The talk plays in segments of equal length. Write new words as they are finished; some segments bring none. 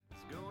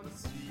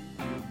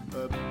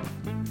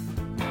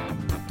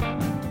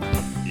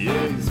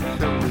Yeah, he's come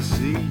to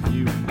see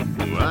you.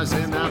 I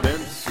say now,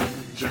 Benson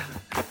Joe,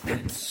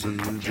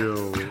 Benson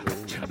Joe,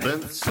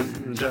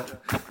 Benson Joe,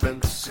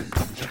 Benson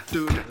Joe,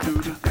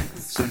 doo-doo-doo-doo,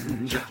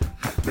 Benson Joe,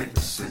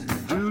 Benson,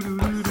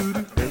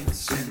 doo-doo-doo-doo,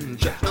 Benson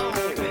Joe.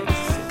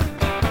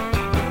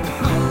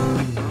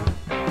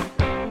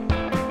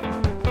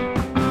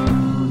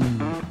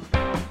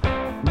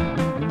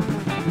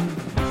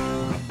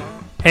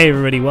 Hey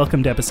everybody,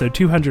 welcome to episode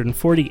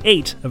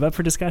 248 of Up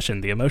for Discussion,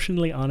 the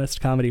emotionally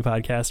honest comedy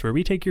podcast where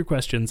we take your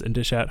questions and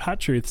dish out hot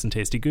truths and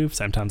tasty goofs.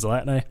 I'm Tom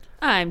Zalatni.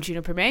 I'm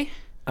Juniper May.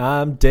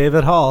 I'm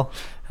David Hall.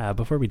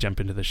 Before we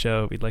jump into the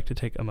show, we'd like to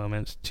take a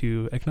moment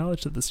to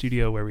acknowledge that the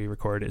studio where we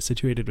record is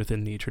situated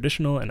within the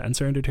traditional and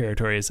unsurrendered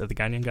territories of the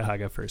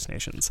Kanien'kehá:ka First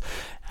Nations.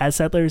 As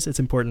settlers, it's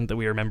important that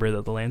we remember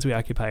that the lands we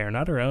occupy are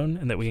not our own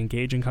and that we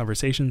engage in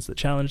conversations that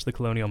challenge the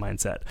colonial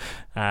mindset.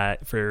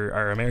 For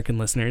our American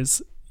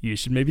listeners, you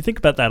should maybe think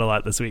about that a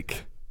lot this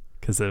week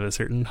because of a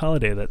certain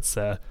holiday that's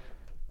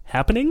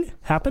happening.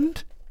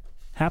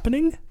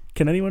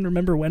 Can anyone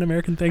remember when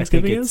American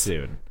Thanksgiving is?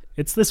 Soon.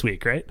 It's this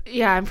week, right?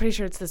 Yeah, I'm pretty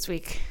sure it's this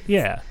week.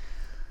 Yeah.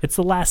 It's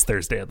the last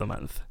Thursday of the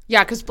month.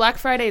 Yeah, because Black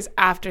Friday is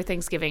after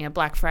Thanksgiving, and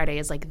Black Friday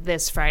is like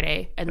this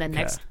Friday, and then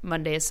next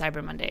Monday is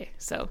Cyber Monday.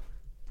 So,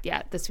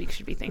 yeah, this week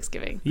should be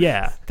Thanksgiving.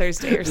 Yeah.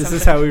 Thursday or something.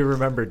 This is how we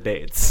remember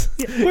dates.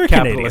 Yeah, we're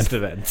Capitalist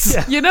Canadian. events.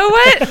 Yeah. You know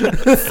what?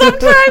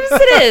 Sometimes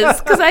it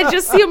is, because I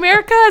just see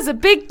America as a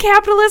big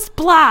capitalist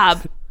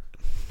blob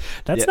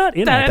That's Yeah. not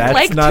in that it. I'd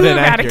like not to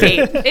inaccurate.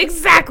 eradicate.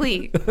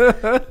 Exactly.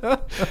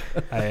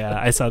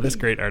 I saw this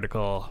great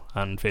article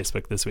on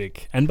Facebook this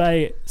week. And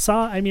by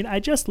saw, I mean, I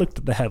just looked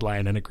at the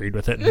headline and agreed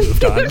with it and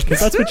moved on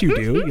because that's what you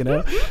do, you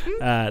know?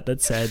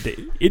 That said,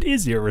 it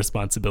is your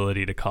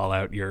responsibility to call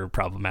out your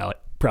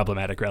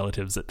problematic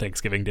relatives at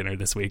Thanksgiving dinner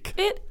this week.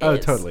 It is. Oh,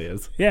 it totally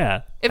is.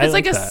 Yeah. If I it's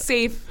like a that.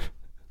 safe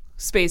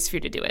space for you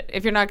to do it.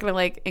 If you're not going to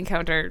like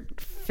encounter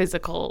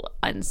physical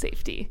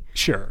unsafety.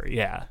 Sure,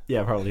 yeah.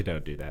 Yeah, probably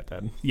don't do that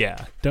then.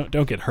 Yeah.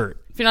 Don't get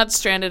hurt. If you're not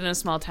stranded in a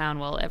small town,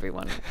 well,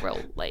 everyone will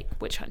like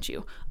witch hunt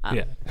you.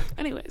 Yeah.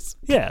 Anyways.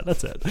 Yeah,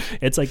 that's it.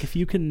 It's like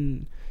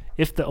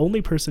if the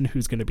only person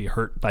who's going to be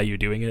hurt by you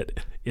doing it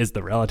is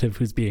the relative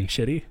who's being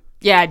shitty,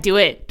 Yeah, do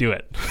it. do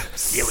it.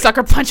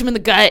 Sucker punch him in the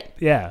gut.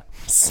 Yeah.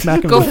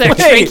 Smack him Go with for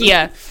their Wait.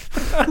 trachea.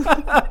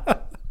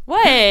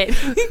 What?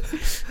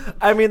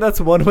 I mean, that's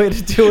one way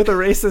to deal with a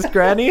racist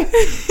granny,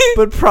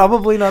 but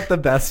probably not the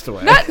best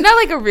way. Not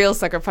like a real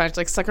sucker punch.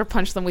 Like sucker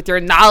punch them with your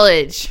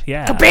knowledge.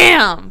 Yeah.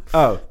 Kabam!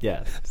 Oh,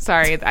 yeah.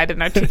 Sorry, I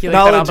didn't articulate that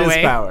all Knowledge the is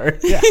way. power.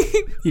 Yeah.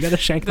 You got to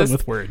shank them This-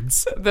 with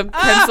words. The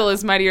pencil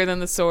is mightier than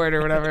the sword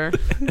or whatever.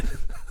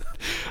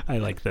 I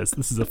like this.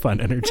 This is a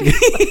fun energy.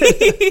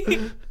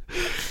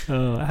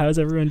 How's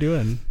everyone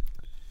doing?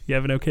 You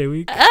have an okay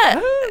week?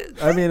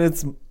 I mean,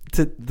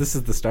 this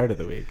is the start of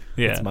the week.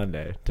 Yeah. It's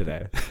Monday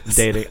today.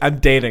 I'm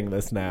dating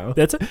this now.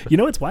 You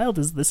know what's wild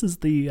is this is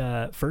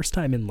the first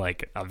time in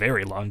like a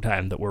very long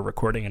time that we're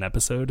recording an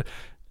episode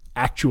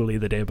actually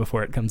the day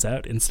before it comes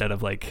out instead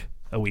of like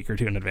a week or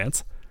two in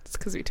advance. It's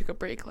because we took a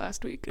break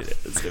last week.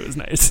 It was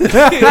nice.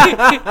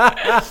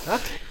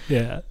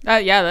 Yeah.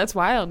 Yeah, that's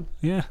wild.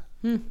 Yeah.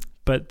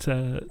 But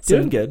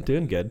Doing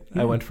good.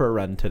 I went for a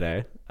run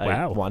today.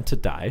 Wow. I want to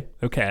die.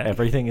 Okay.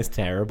 Everything is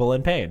terrible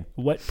and pain.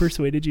 What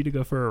persuaded you to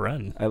go for a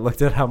run? I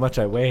looked at how much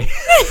I weigh.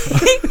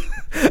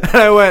 And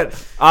I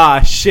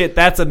went, shit,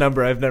 that's a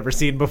number I've never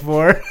seen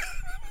before.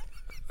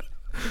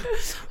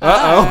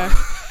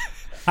 Uh-oh.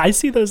 I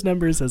see those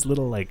numbers as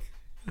little like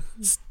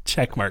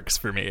check marks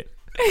for me.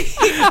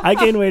 I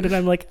gain weight and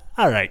I'm like,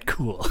 all right,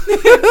 cool.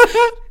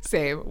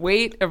 Same.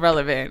 Weight,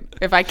 irrelevant.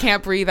 If I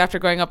can't breathe after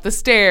going up the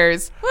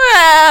stairs,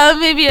 well,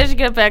 maybe I should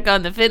get back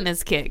on the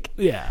fitness kick.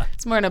 Yeah.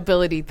 It's more an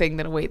ability thing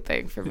than a weight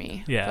thing for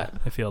me. Yeah.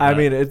 But, I feel I that.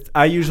 mean,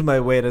 I use my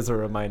weight as a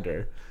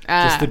reminder.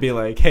 Just to be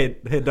like, hey,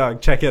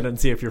 dog, check in and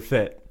see if you're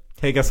fit.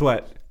 Hey, guess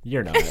what?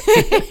 You're not.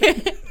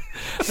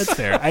 That's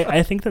fair.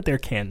 I think that there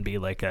can be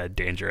like a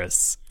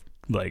dangerous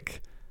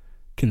like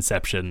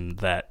conception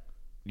that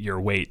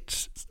your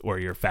weight or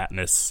your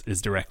fatness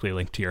is directly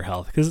linked to your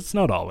health because it's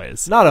not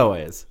always. Not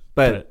always.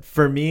 But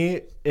for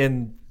me,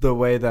 in the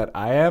way that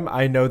I am,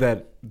 I know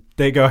that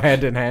they go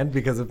hand in hand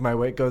because if my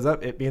weight goes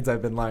up, it means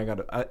I've been lying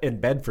in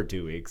bed for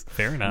 2 weeks.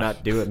 Fair enough.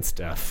 Not doing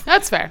stuff.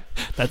 that's fair.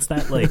 That's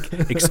that like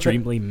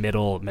extremely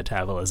middle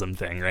metabolism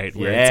thing, right?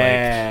 Where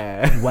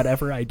Yeah. it's like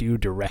whatever I do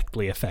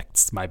directly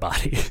affects my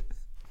body.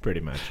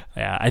 Pretty much.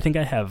 Yeah, I think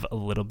I have a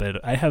little bit.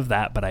 I have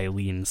that, but I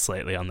lean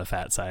slightly on the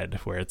fat side,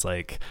 where it's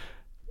like,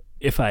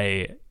 if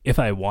I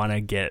want to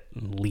get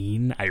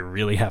lean, I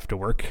really have to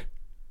work.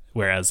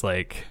 Whereas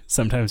like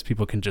sometimes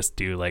people can just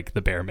do like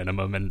the bare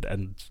minimum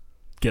and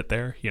get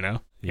there, you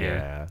know?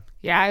 Yeah.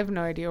 Yeah, I have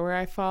no idea where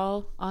I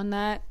fall on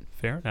that.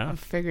 Fair I'm enough.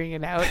 figuring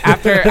it out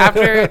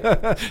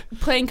after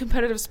playing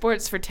competitive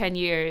sports for 10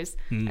 years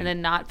and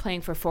then not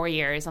playing for 4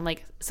 years. I'm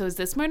like, so is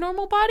this my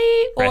normal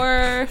body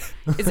or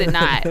is it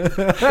not?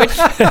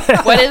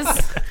 What is,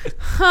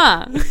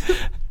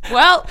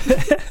 Well,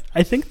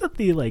 I think that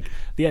the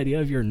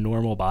idea of your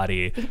normal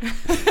body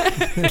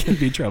can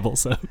be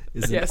troublesome.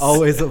 Is yes.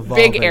 always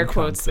evolving Big air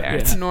quotes concept. there.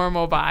 It's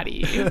normal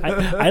body.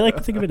 I like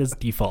to think of it as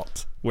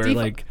default, where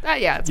like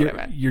yeah, that's what I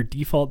meant. your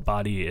default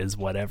body is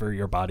whatever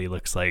your body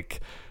looks like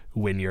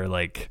when you're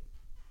like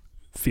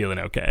feeling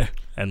okay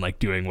and like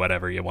doing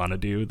whatever you want to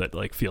do that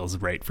like feels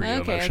right for you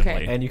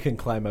emotionally. And you can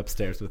climb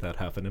upstairs without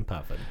huffing and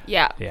puffing.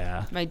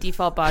 Yeah. My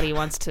default body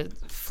wants to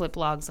flip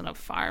logs on a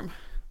farm.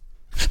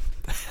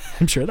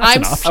 I'm sure that's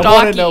an option. Stocky. I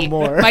wanna know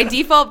more. My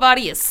default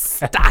body is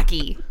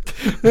stocky.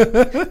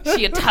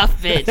 She a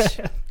tough bitch.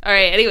 All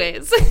right.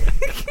 Anyways,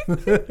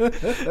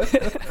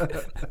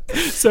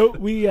 So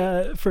we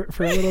for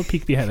a little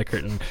peek behind the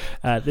curtain,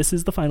 this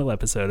is the final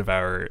episode of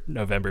our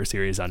November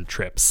series on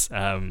trips,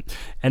 and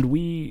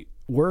we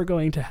were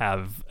going to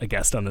have a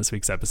guest on this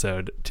week's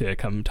episode to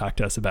come talk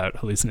to us about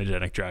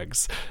hallucinogenic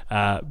drugs,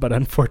 but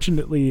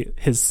unfortunately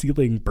his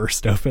ceiling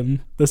burst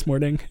open this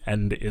morning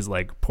and is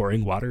like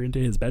pouring water into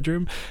his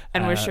bedroom,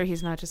 and we're sure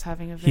he's not just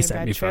having a very he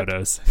sent bad me trip.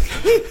 photos.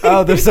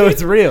 So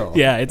it's real.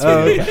 Yeah, it's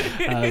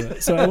real.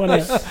 So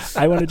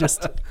I want to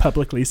just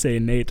publicly say,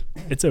 Nate,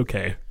 it's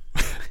okay.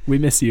 We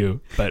miss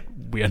you, but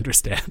we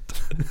understand.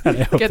 And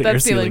I hope Get that that your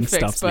ceiling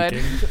ceiling fixed, stops bud.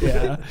 leaking.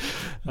 Yeah.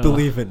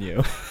 Believe in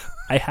you.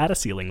 I had a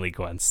ceiling leak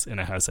once in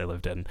a house I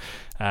lived in,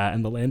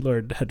 and the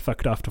landlord had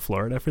fucked off to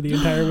Florida for the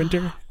entire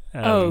winter.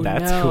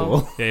 That's no.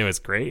 cool. It was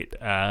great.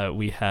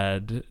 We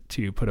had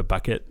to put a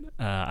bucket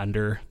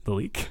under the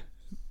leak,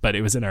 but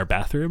it was in our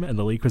bathroom, and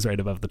the leak was right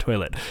above the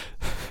toilet.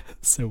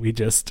 So we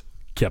just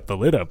kept the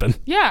lid open.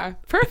 Yeah,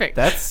 perfect.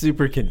 That's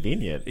super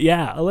convenient.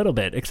 Yeah, a little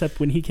bit, except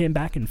when he came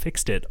back and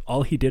fixed it,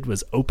 all he did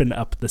was open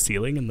up the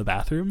ceiling in the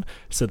bathroom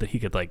so that he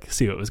could like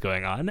see what was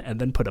going on,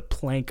 and then put a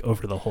plank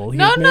over the hole he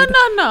had made,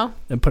 No.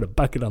 and put a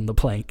bucket on the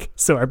plank.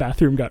 So our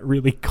bathroom got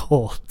really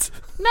cold.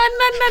 No.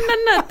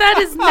 That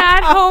is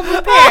not home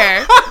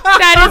repair.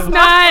 That is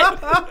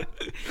not.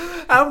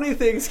 How many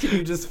things can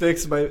you just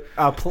fix with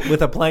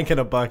a plank and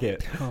a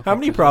bucket? How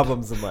many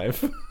problems in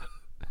life?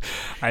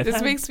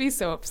 This makes me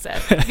so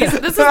upset. This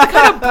is the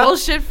kind of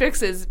bullshit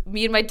fixes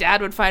me and my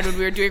dad would find when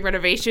we were doing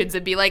renovations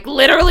and be like,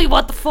 literally,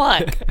 what the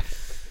fuck?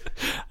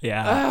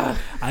 Yeah.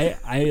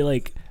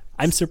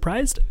 I'm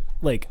surprised,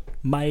 like,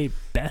 my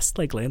best,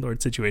 like,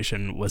 landlord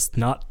situation was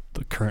not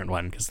the current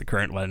one, because the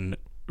current one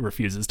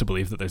refuses to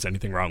believe that there's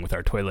anything wrong with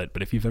our toilet.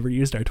 But if you've ever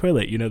used our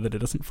toilet, you know that it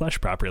doesn't flush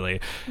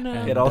properly. No.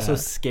 And, It also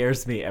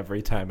scares me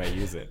every time I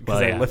use it, because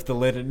Well, yeah. I lift the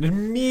lid and it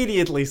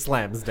immediately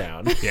slams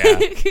down. yeah,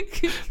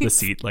 the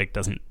seat like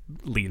doesn't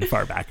lean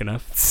far back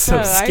enough. So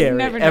I scary.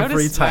 never Every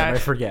noticed time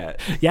that. I forget.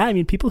 Yeah, I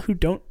mean, people who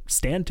don't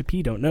stand to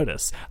pee don't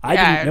notice. I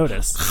Yeah. didn't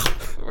notice.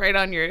 Right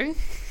on your.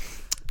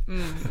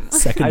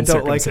 Second I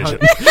don't like circumcision.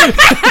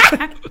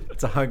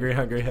 It's a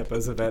Hungry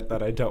Hippos event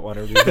that I don't want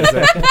to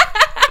revisit.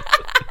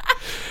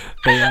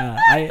 But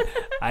yeah,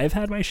 I've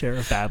had my share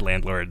of bad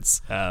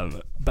landlords,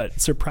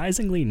 but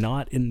surprisingly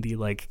not in the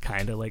like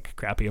kind of like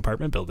crappy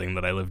apartment building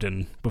that I lived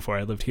in before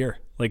I lived here.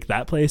 Like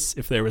that place,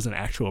 if there was an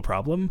actual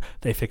problem,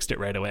 they fixed it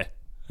right away.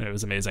 And it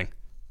was amazing.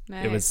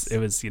 Nice. It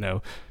was, you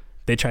know,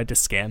 they tried to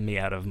scam me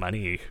out of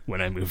money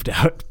when I moved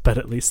out, but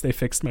at least they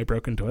fixed my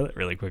broken toilet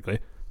really quickly.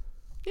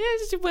 Yeah,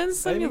 just you win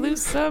some, you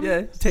lose some.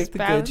 Yeah, take the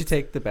balance. good, you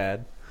take the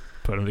bad.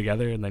 Put them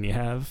together, and then you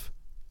have.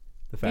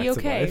 The facts Be of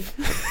okay.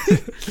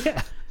 life.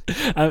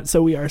 Yeah.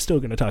 So we are still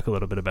going to talk a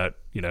little bit about,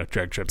 you know,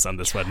 drug trips on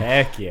this one.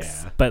 Heck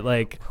yeah. But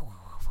like,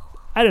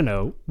 I don't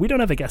know. We don't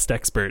have a guest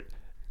expert.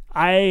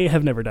 I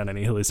have never done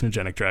any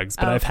hallucinogenic drugs,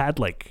 but I've had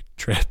like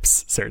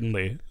trips,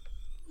 certainly.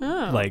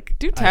 Oh, Like,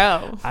 do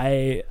tell.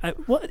 I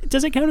well,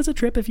 does it count as a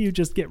trip if you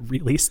just get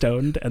really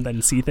stoned and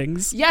then see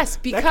things? Yes,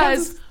 counts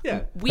because as-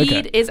 yeah. weed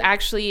Okay. is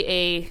actually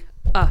a.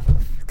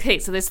 Okay,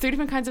 so there's 3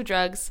 different kinds of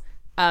drugs: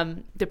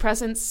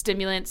 depressants,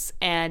 stimulants,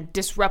 and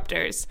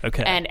disruptors.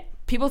 Okay. And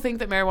people think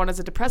that marijuana is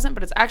a depressant,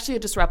 but it's actually a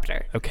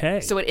disruptor.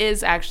 Okay. So it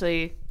is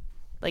actually,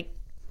 like,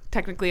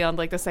 technically on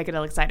like the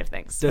psychedelic side of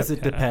things. Does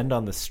it depend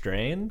on the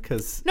strain?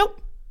 Because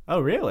Nope. oh,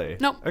 really?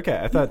 Nope. Okay,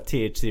 I thought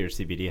THC or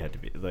CBD had to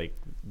be like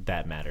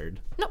that mattered.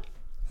 Nope.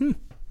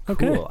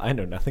 Okay. Cool. I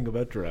know nothing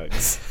about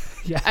drugs.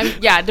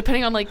 Yeah,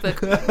 depending on like the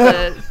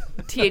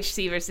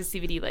THC versus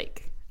CBD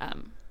like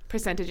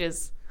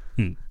percentages,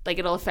 like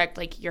it'll affect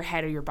like your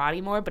head or your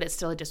body more, but it's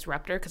still a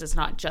disruptor because it's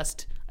not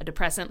just a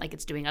depressant, like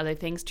it's doing other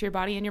things to your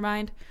body and your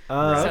mind.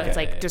 So it's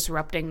like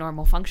disrupting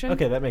normal function.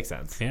 Okay, that makes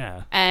sense.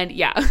 Yeah. And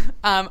yeah,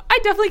 I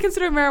definitely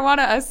consider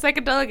marijuana a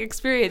psychedelic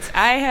experience.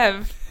 I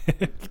have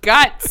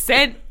got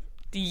sent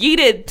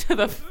yeeted to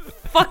the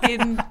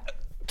fucking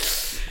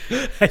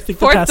I think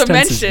Fourth the past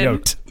tense is dimension.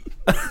 yoked.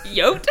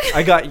 yote.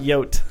 I got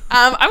yoked.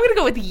 I'm gonna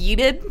go with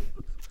yeeted.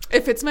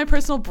 It fits my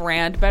personal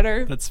brand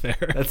better. That's fair.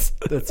 That's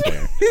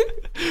fair.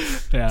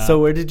 Yeah. So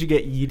where did you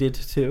get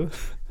yeeted to?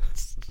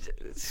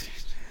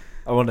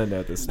 I want to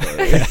know this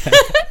story.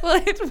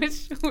 Well,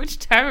 which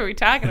time are we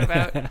talking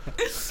about?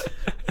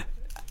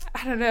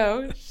 I don't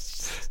know.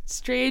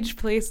 Strange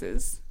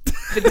places.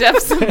 The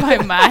depths of my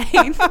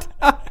mind.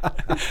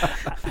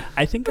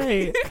 I think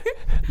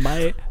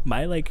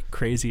My like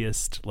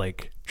craziest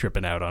like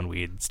tripping out on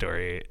weed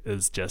story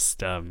is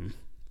just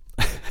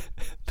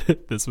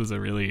this was a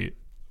really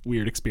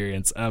weird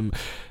experience.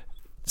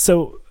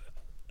 So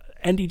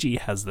NDG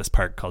has this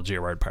park called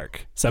Girard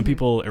Park. Some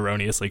people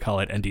erroneously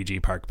call it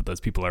NDG Park, but those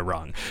people are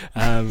wrong.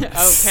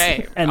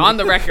 Okay, and on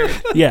the record,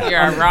 yeah,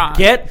 you're wrong.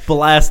 Get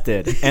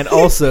blasted and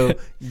also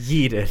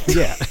yeeted.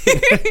 Yeah,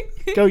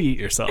 go yeet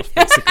yourself,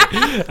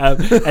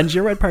 basically. And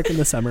Girard Park in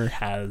the summer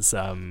has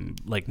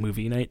like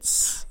movie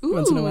nights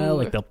once in a while.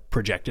 Like they'll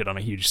project it on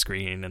a huge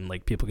screen, and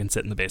like people can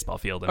sit in the baseball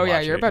field and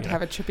watch you're it, about to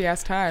have a trippy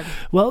ass time.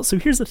 Well, so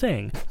here's the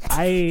thing.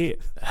 I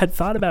had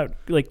thought about,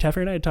 like,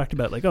 Teffer and I had talked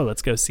about, like, oh,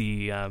 let's go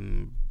see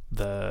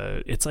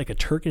it's like a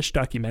Turkish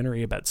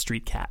documentary about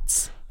street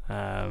cats.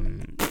 I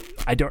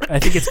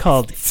think it's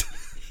called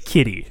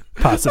Kitty,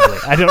 possibly.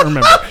 I don't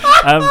remember.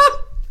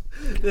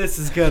 This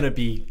is gonna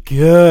be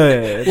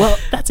good. Well,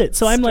 that's it.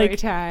 So I'm Story like,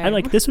 time.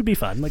 this would be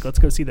fun. Like, let's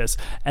go see this.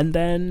 And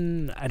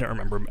then I don't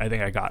remember. I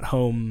think I got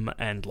home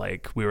and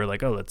like we were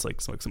like, oh, let's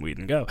like smoke some weed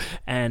and go.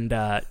 And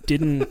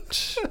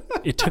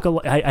it took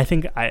I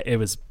think it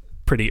was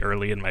pretty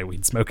early in my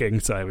weed smoking,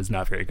 so I was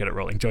not very good at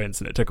rolling joints,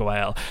 and it took a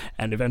while.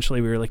 And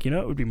eventually we were like,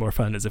 it would be more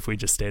fun as if we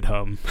just stayed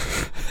home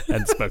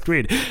and smoked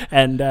weed.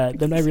 And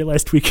then I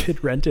realized we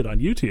could rent it on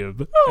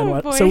YouTube.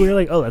 So we were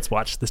like, oh, let's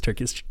watch this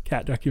Turkish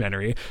cat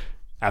documentary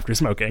after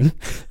smoking,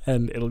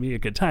 and it'll be a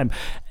good time.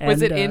 And,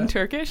 was it in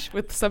Turkish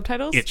with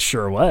subtitles? It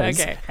sure was.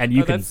 Okay. And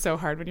you can that's so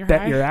hard when you're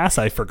bet high. your ass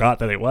I forgot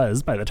that it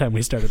was by the time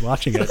we started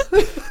watching it.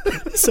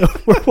 So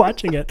we're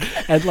watching it,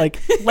 and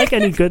like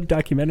any good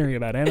documentary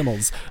about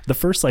animals, the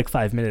first like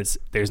 5 minutes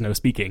there's no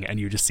speaking and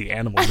you just see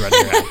animals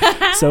running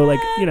around. So like,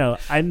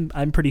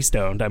 I'm pretty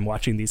stoned. I'm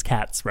watching these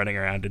cats running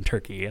around in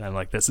Turkey, and I'm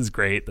like, this is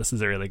great. This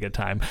is a really good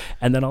time.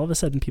 And then all of a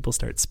sudden people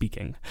start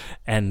speaking,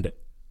 and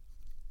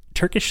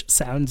Turkish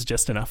sounds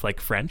just enough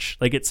like French.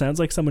 Like, it sounds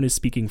like someone is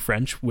speaking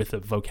French with a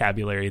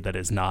vocabulary that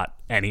is not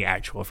any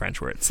actual French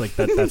words. Like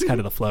that's kind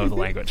of the flow of the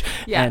language.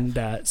 Yeah.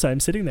 And so I'm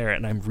sitting there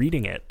and I'm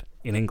reading it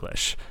in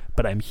English,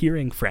 but I'm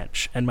hearing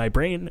French. And my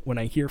brain, when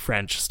I hear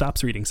French,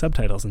 stops reading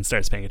subtitles and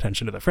starts paying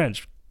attention to the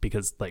French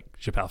because, like,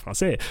 je parle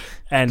français.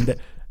 And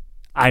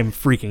I'm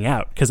freaking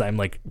out because I'm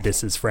like,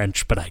 this is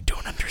French, but I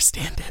don't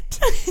understand it.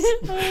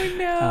 Oh,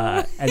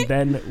 no. And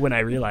then when I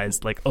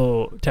realized, like,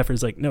 oh,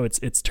 Teffer's like, no,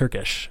 it's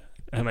Turkish.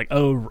 I'm like,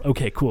 oh,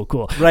 okay, cool.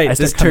 Right,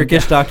 this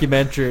Turkish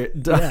documentary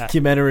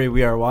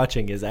we are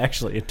watching is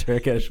actually in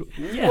Turkish.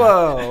 Yeah.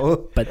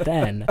 Whoa! But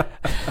then,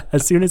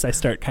 as soon as I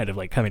start kind of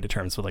like coming to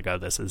terms with like, oh,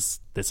 this is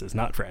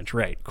not French,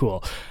 right?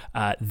 Cool.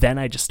 Then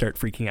I just start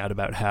freaking out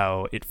about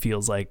how it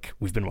feels like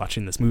we've been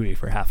watching this movie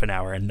for half an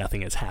hour and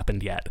nothing has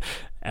happened yet.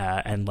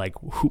 And like,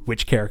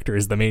 which character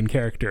is the main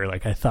character?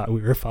 Like, I thought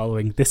we were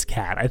following this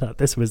cat. I thought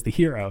this was the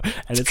hero,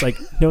 and it's like,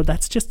 no,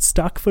 that's just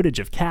stock footage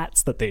of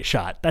cats that they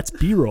shot. That's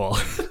B-roll.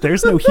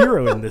 There's no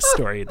hero in this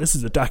story. This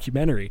is a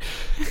documentary.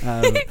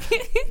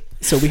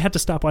 So we had to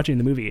stop watching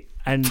the movie,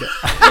 and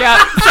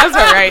yeah, sounds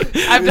about right.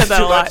 I've done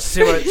that a lot.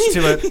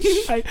 Too much.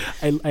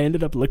 I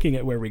ended up looking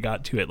at where we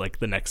got to it like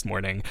the next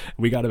morning.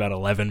 We got about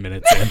 11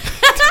 minutes in.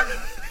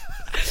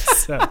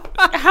 So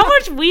how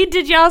much weed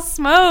did y'all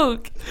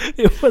smoke?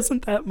 It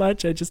wasn't that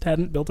much. I just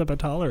hadn't built up a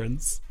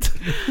tolerance.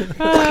 It's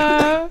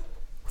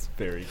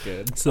very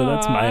good. So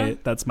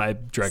that's my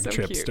drug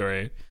trip cute.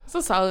 story. It's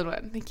a solid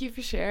one. Thank you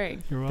for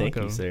sharing. You're welcome.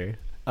 Thank you, sir.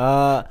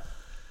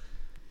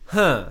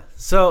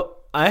 So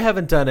I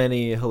haven't done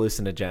any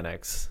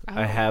hallucinogenics. Oh.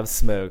 I have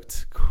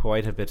smoked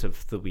quite a bit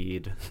of the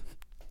weed,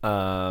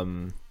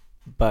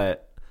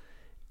 but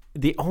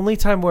the only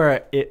time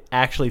where it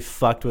actually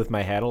fucked with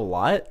my head a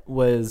lot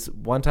was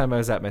one time I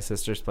was at my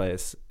sister's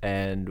place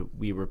and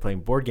we were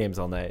playing board games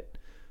all night,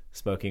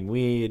 smoking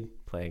weed,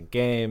 playing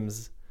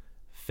games,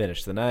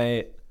 finish the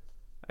night.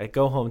 I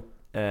go home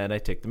and I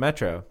take the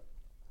metro,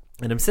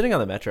 and I'm sitting on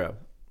the metro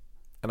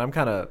and I'm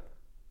kind of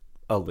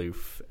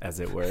aloof, as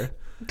it were.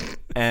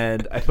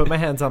 And I put my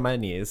hands on my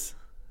knees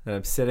and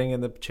I'm sitting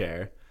in the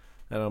chair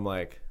and I'm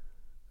like,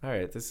 all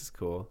right, this is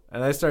cool.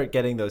 And I start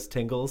getting those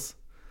tingles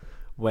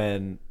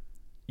when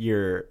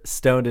you're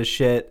stoned as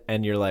shit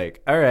and you're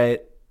like, all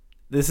right,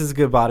 this is a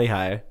good body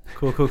high.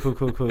 Cool.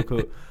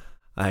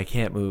 I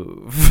can't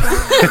move.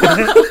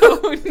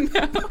 Oh,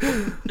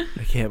 no.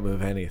 I can't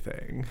move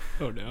anything.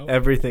 Oh no.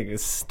 Everything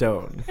is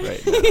stone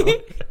right now.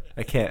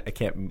 I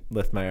can't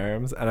lift my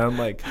arms, and I'm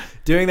like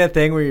doing that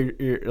thing where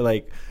you're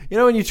like,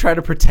 when you try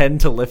to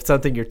pretend to lift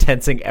something, you're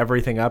tensing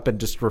everything up and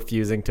just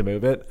refusing to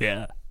move it.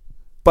 Yeah.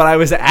 But I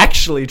was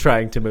actually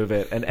trying to move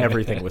it, and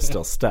everything was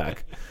still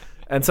stuck.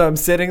 And so I'm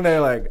sitting there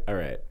like, all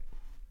right,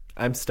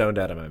 I'm stoned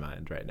out of my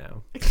mind right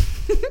now.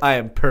 I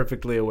am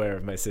perfectly aware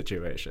of my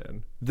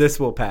situation. This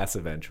will pass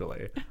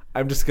eventually.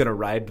 I'm just going to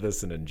ride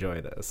this and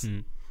enjoy this.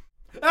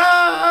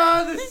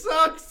 This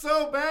sucks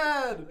so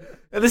bad.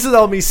 And this is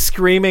all me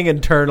screaming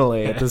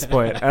internally at this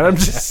point. And I'm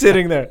just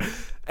sitting there.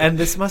 And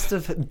this must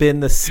have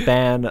been the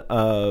span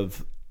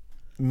of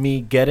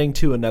me getting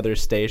to another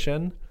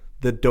station,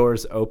 the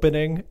doors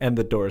opening and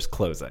the doors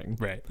closing.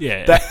 Right.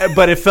 Yeah.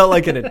 But it felt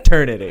like an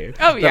eternity.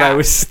 Oh, That yeah. I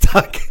was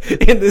stuck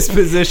in this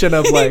position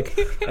of like,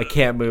 I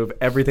can't move.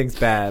 Everything's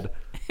bad.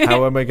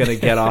 How am I going to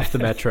get off the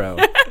metro?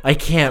 I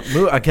can't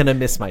move. I'm going to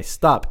miss my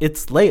stop.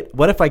 It's late.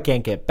 What if I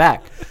can't get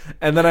back?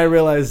 And then I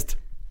realized,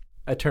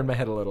 I turned my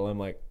head a little. I'm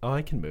like, oh,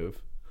 I can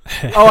move.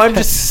 Oh, I'm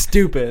just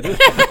stupid.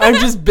 I'm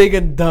just big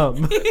and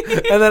dumb.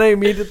 And then I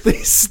immediately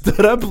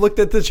stood up, looked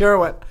at the chair,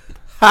 and went,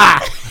 ha!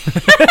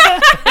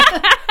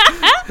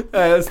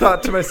 I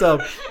thought to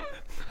myself,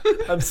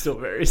 I'm still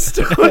very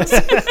stoned.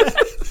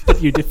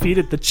 You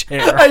defeated the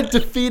chair. I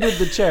defeated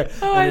the chair.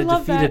 Oh, and I I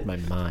love defeated that. my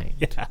mind.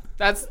 Yeah.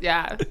 That's,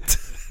 yeah.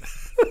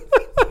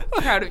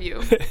 Proud of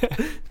you.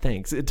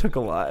 Thanks. It took a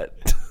lot.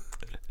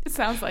 It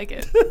sounds like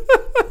it.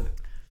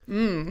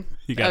 You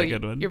got a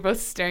good one. You're both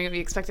staring at me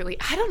expectantly.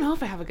 I don't know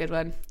if I have a good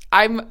one.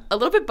 I'm a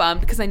little bit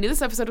bummed because I knew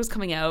this episode was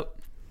coming up,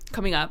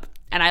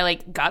 and I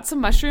like got some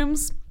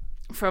mushrooms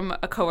from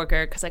a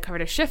coworker because I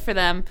covered a shift for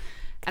them,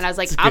 and I was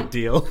like, It's a good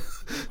deal.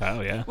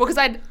 Oh, yeah. well, because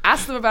I'd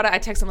asked them about it. I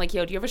texted them like,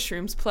 yo, do you have a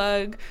shrooms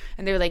plug?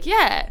 And they were like,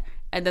 yeah.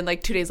 And then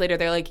like 2 days later,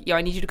 they're like, yo,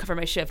 I need you to cover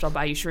my shift. I'll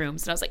buy you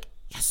shrooms. And I was like,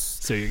 yes.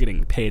 So you're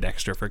getting paid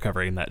extra for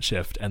covering that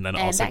shift and then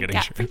also I getting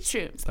got free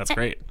shrooms. shrooms. That's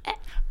great.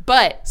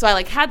 But so I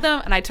like had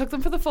them and I took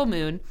them for the full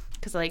moon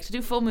because I like to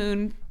do full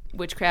moon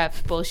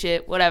witchcraft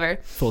bullshit, whatever.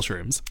 Full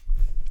shrooms.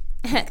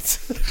 And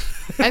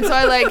so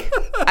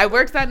I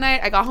worked that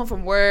night. I got home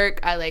from work.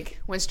 I like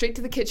went straight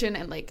to the kitchen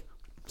and like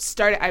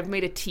I've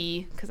made a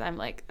tea because I'm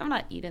like, I'm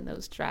not eating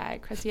those dry,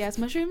 crusty ass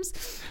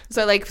mushrooms.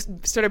 So I like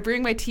started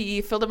brewing my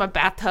tea, filled up my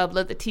bathtub,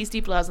 let the tea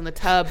steep while I was in the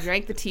tub,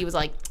 drank the tea, was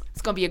like,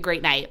 it's gonna be a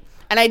great night.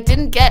 And I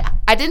didn't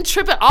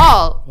trip at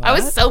all. What? I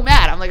was so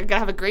mad. I'm like, I'm gonna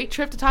have a great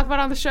trip to talk about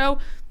on the show.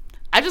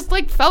 I just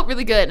like felt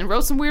really good and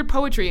wrote some weird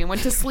poetry and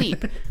went to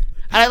sleep. And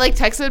I like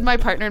texted my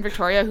partner in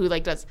Victoria who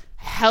like does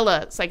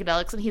hella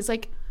psychedelics, and he's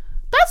like,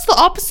 that's the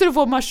opposite of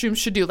what mushrooms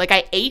should do. Like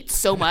I ate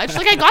so much,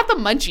 like I got the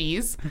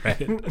munchies,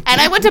 Right. and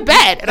I went to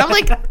bed, and I'm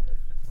like, I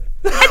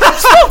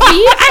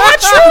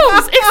had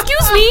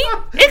smoke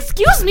weed.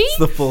 Excuse me. It's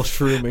the full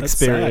shroom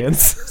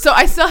experience. So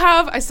I still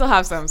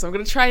have some. So I'm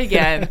gonna try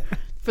again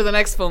for the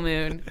next full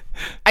moon.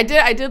 I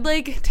did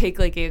like take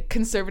like a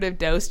conservative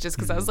dose just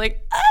because I was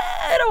like,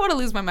 I don't want to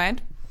lose my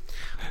mind.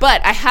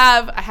 But I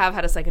have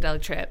had a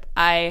psychedelic trip.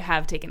 I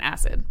have taken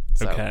acid.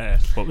 So Okay.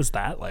 What was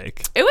that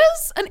like? it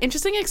was an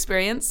interesting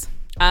experience.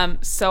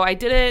 So I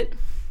did it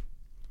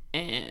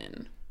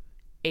in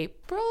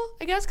April,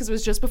 I guess, because it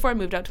was just before I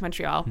moved out to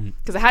Montreal.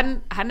 Because I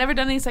had never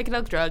done any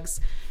psychedelic drugs,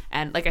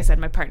 and like I said,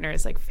 my partner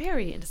is like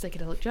very into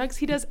psychedelic drugs.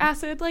 He does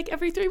acid like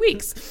every 3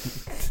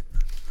 weeks.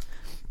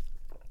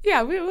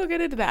 Yeah, we'll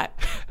get into that.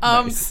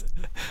 Nice.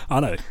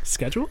 On a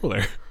schedule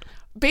or?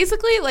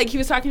 Basically, like he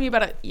was talking to me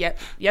about it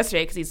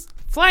yesterday because he's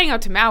flying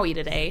out to Maui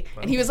today,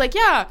 and he was like,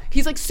 yeah,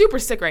 he's like super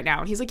sick right now,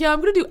 and he's like, yeah, I'm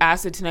gonna do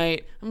acid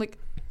tonight. I'm like,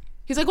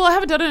 he's like, well, I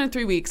haven't done it in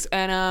 3 weeks,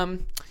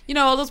 and you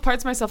know, all those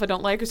parts of myself I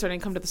don't like are starting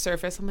to come to the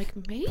surface. I'm like,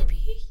 maybe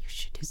you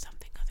should do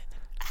something other than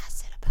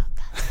acid about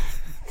that.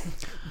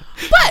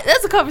 But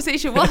that's a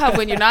conversation we'll have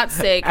when you're not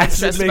sick and Acid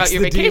stressed makes about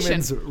your the vacation.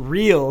 demons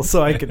real,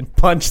 so I can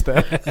punch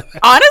them.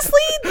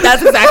 Honestly,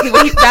 that's exactly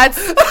what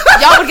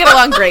y'all would get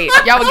along great.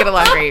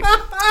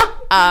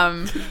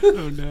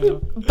 Oh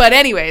no. But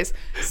anyways,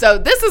 so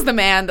this is the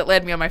man that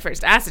led me on my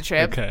first acid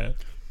trip. Okay.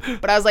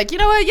 But I was like, you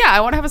know what? Yeah, I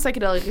want to have a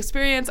psychedelic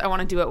experience. I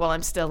want to do it while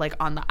I'm still like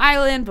on the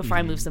island before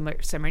I move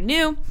somewhere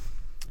new.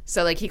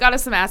 So like he got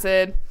us some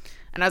acid,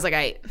 and I was like,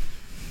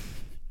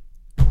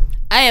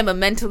 I am a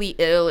mentally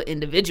ill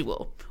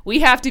individual. We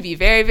have to be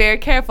very, very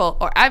careful,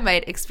 or I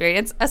might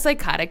experience a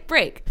psychotic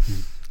break.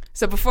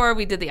 So before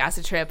we did the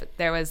acid trip,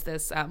 there was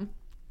this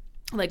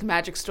like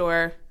magic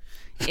store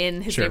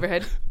in his Sure.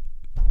 neighborhood.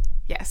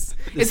 Yes.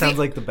 It sounds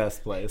like the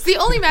best place. It's the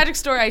only magic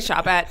store I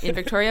shop at in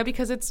Victoria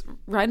because it's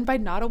run by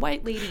not a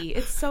white lady.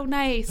 It's so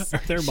nice. Are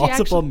there She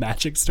multiple actually-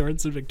 magic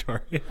stores in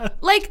Victoria?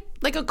 like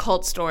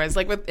occult stores,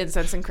 like with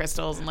incense and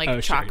crystals and like Oh,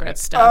 sure, chakra yeah.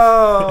 stuff.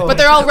 Oh. But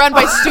they're all run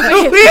by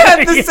stupid We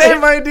had the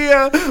same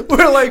idea.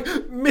 We're like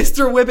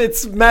Mr.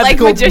 Whippet's like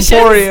magical magicians.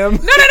 emporium.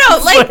 No,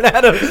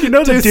 like You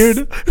know the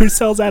dude who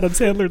sells Adam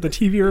Sandler the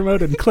TV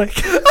remote and Click?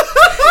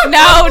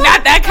 no,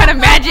 not that kind of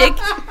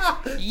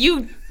magic.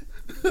 You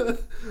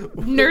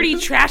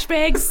nerdy trash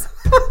bags.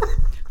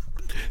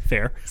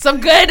 Fair. Some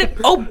good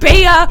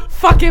Obeya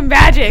fucking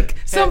magic.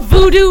 Some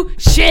voodoo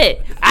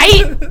shit.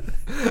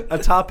 A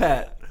top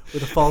hat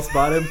with a false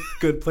bottom.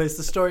 Good place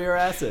to store your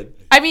acid.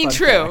 I mean,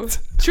 Fun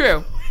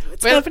true.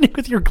 What's But happening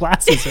with your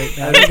glasses right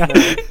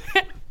now?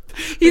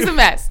 he's a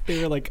mess.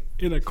 They were like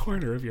in a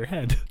corner of your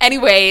head.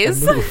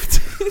 Anyways. Moved.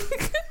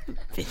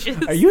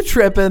 Bitches. Are you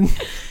tripping?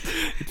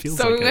 It feels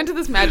So like we went to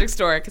this magic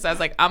store because I was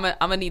like, I'm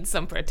gonna need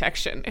some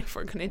protection if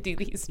we're gonna do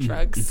these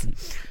drugs.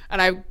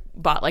 And I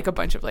bought like a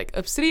bunch of like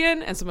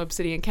obsidian and some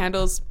obsidian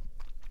candles.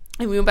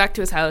 And we went back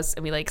to his house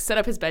and we like set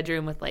up his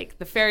bedroom with like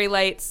the fairy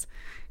lights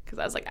because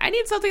I was like, I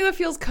need something that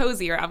feels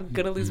cozy or I'm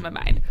gonna lose my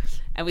mind.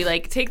 And we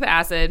like take the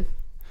acid,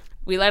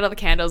 we light all the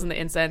candles and the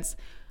incense.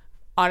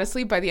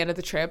 honestly, by the end of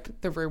the trip,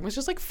 the room was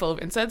just like full of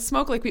incense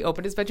smoke. Like we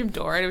opened his bedroom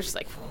door and it was just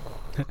like,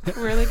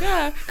 we were like,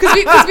 ah,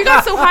 because we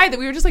got so high that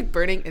we were just like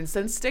burning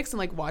incense sticks and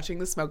like watching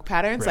the smoke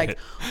patterns. Right. Like,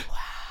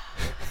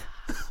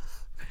 wow.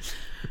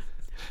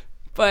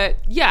 But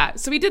yeah,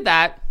 so we did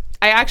that.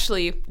 I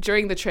actually,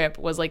 during the trip,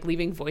 was like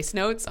leaving voice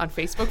notes on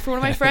Facebook for one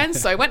of my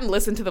friends. So I went and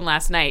listened to them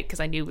last night because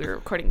I knew we were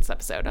recording this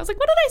episode. I was like,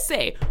 what did I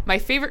say? My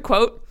favorite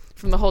quote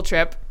from the whole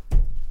trip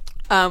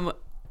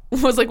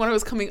was like when I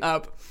was coming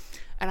up.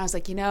 And I was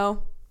like,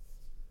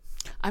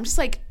 I'm just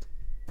like,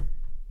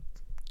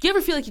 you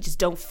ever feel like you just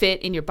don't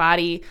fit in your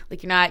body?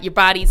 Like your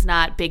body's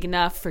not big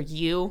enough for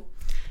you?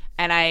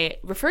 And I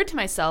referred to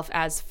myself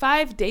as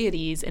 5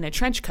 deities in a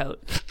trench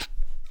coat.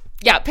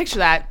 Yeah, picture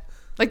that.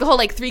 Like the whole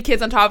like 3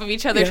 kids on top of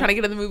each other trying to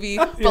get in the movie,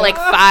 but like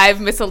 5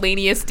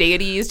 miscellaneous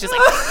deities, just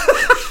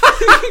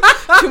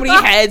like too many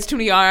heads, too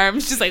many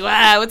arms, just like,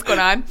 wow, what's going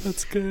on?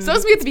 That's good. So that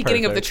was me at the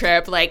beginning of the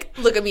trip, like,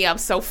 look at me, I'm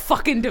so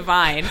fucking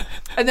divine.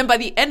 And then by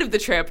the end of the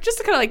trip, just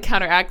to kind of like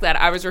counteract that,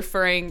 I was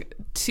referring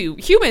to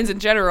humans in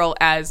general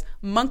as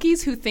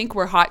monkeys who think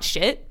we're hot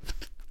shit.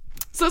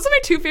 So those are my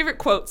 2 favorite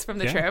quotes from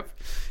the trip.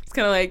 It's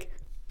kind of like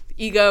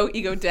ego,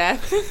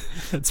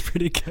 death. That's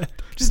pretty good.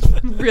 Just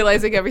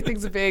realizing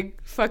everything's a big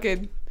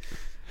fucking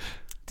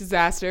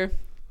disaster.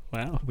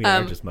 Wow. We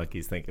are just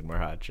monkeys thinking we're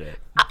hot shit.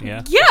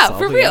 Yeah. Yeah, That's all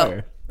for we real.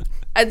 are.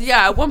 And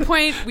yeah, at one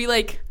point we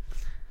like,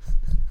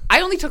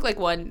 I only took like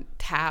 1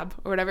 tab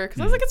or whatever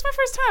because I was like, it's my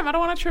first time. I don't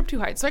want to trip too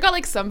hard. So I got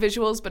like some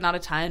visuals, but not a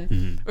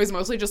ton. It was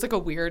mostly just like a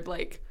weird,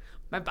 like,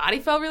 my body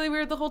felt really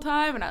weird the whole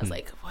time. And I was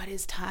like, what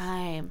is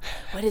time?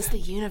 What is the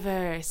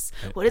universe?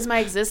 What is my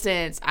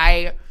existence?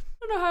 I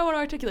don't know how I want to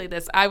articulate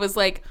this. I was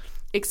like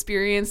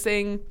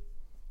experiencing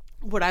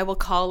what I will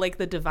call like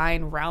the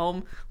divine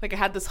realm. Like I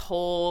had this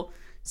whole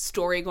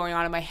story going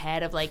on in my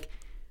head of like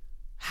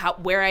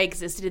where I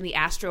existed in the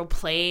astral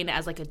plane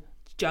as like a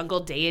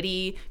jungle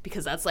deity,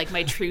 because that's like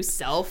my true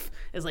self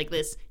is like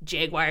this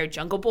jaguar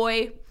jungle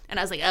boy. And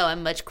I was like, oh,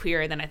 I'm much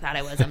queerer than I thought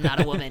I was. I'm not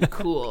a woman.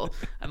 Cool.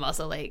 I'm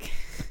also like,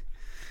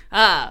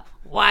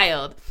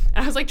 wild.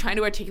 And I was like trying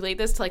to articulate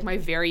this to like my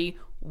very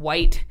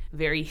white,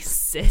 very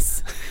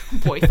cis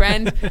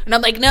boyfriend. And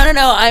I'm like, no,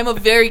 I'm a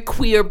very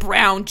queer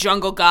brown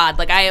jungle god.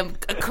 Like I am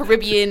a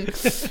Caribbean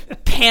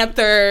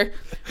panther,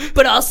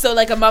 but also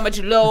like a Mama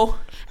Jalou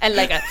and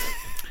like a...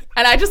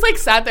 And I just like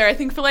sat there, I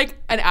think for like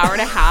an hour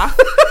and a half,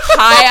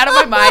 high out of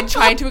my mind,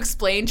 trying to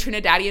explain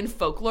Trinidadian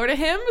folklore to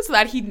him so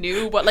that he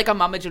knew what like a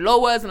Mama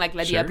Jalou was and like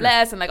La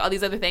Diablesse and like all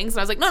these other things. And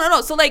I was like,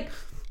 no. So like,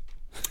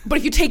 but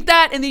if you take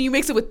that and then you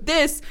mix it with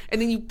this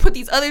and then you put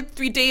these other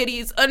 3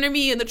 deities under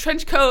me in the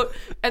trench coat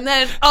and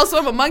then also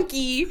I'm a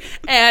monkey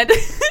and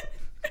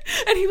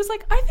and he was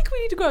like, I think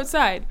we need to go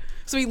outside.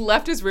 So he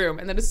left his room,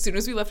 and then as soon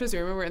as we left his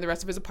room and we're in the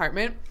rest of his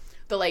apartment,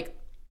 the like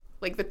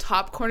the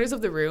top corners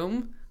of the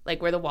room,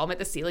 like where the wall met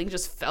the ceiling,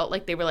 just felt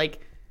like they were like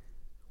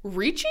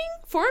reaching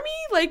for me.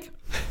 Like,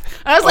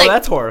 and I was like,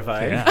 that's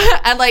horrifying. Yeah.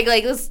 and like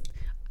this,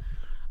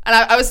 and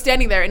I was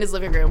standing there in his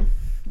living room.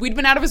 We'd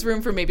been out of his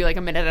room for maybe like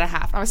a minute and a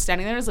half. And I was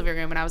standing there in his living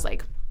room and I was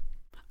like,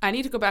 I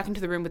need to go back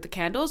into the room with the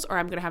candles or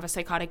I'm going to have a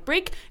psychotic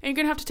break and you're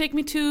going to have to take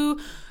me to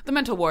the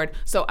mental ward.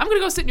 So I'm going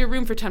to go sit in your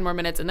room for 10 more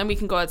minutes and then we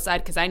can go outside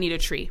because I need a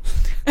tree.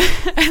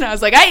 And I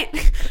was like,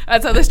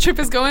 that's how this trip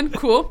is going.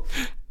 Cool.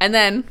 And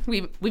then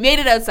we made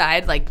it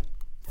outside like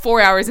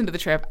 4 hours into the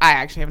trip. I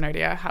actually have no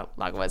idea how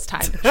long it was.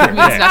 Time means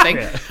nothing.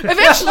 Yeah.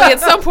 Eventually, at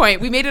some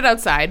point, we made it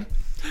outside.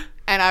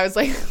 And I was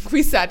like,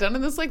 we sat down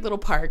in this like little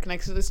park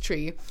next to this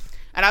tree.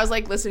 And I was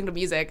like listening to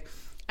music.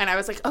 And I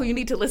was like, oh, you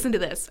need to listen to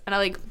this.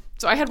 And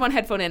so I had one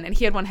headphone in and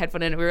he had one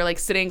headphone in. And we were like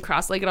sitting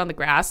cross-legged on the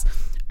grass.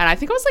 And I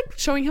think I was like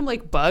showing him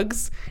like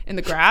bugs in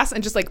the grass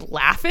and just like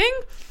laughing.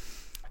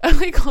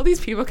 And like all these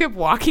people kept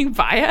walking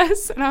by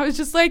us. And I was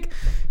just like,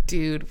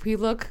 dude, we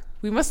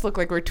must look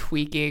like we're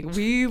tweaking.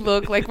 We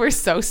look like we're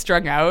so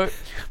strung out.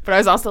 But I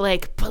was also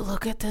like, but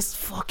look at this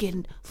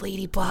fucking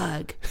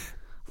ladybug.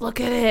 Look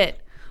at it.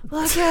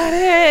 Look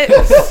at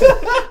it.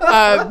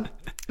 So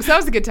that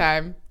was a good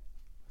time.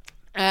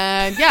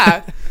 And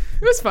yeah,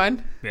 it was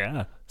fun.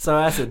 Yeah. So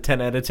acid, 10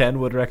 out of 10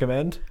 would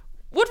recommend?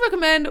 Would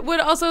recommend.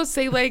 Would also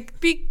say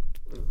like, make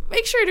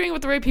sure you're doing it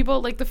with the right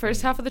people. Like the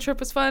first half of the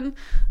trip was fun.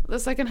 The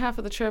second half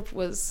of the trip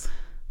was...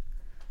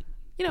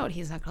 You know what?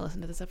 He's not going to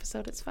listen to this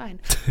episode. It's fine.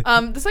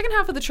 The second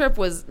half of the trip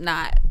was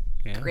not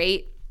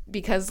great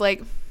because,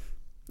 like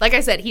I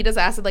said, he does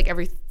acid like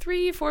every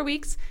 3-4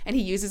 weeks, and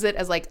he uses it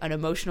as like an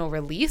emotional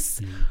release,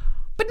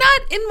 but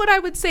not in what I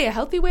would say a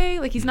healthy way.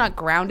 Like he's not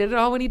grounded at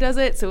all when he does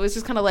it. So it was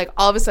just kind of like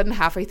all of a sudden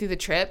halfway through the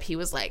trip, he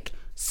was like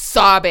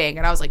sobbing,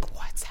 and I was like,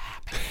 "What's happening?"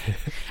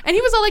 And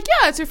he was all like,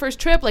 yeah, it's your first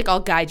trip. Like, I'll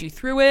guide you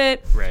through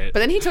it. Right. But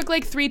then he took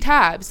like 3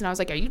 tabs and I was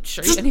like, are you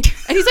sure? And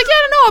he's like,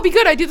 yeah, no, I'll be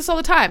good. I do this all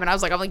the time. And I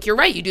was like, you're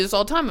right. You do this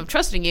all the time. I'm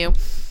trusting you.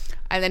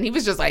 And then he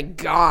was just like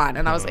gone.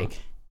 And I was like,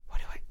 what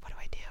do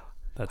I do?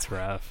 That's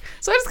rough.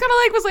 So I just kind of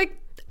like was like,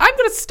 I'm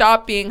going to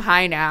stop being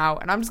high now.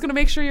 And I'm just going to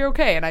make sure you're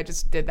okay. And I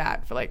just did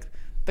that for like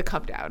the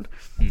come down.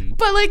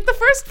 But like the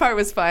first part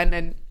was fun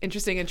and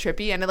interesting and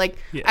trippy. And like,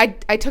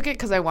 I took it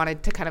because I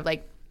wanted to kind of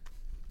like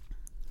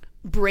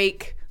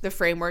break the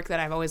framework that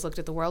I've always looked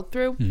at the world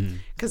through,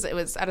 because it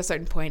was at a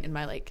certain point in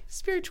my like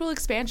spiritual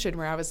expansion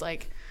where I was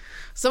like,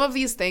 some of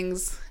these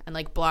things and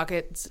like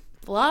blocks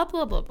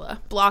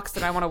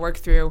that I want to work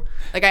through,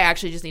 like I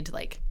actually just need to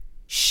like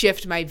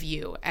shift my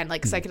view, and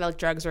like psychedelic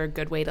drugs are a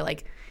good way to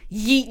like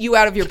yeet you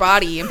out of your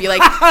body and be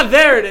like,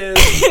 there it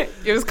is.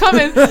 it was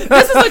coming.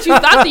 This is what you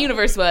thought the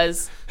universe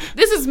was.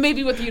 This is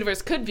maybe what the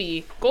universe could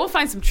be. Go and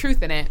find some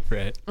truth in it.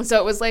 Right. And so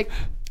it was like,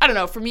 I don't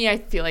know. For me, I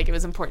feel like it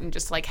was important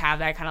just to like have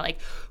that kind of like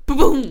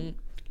boom,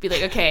 be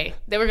like, okay,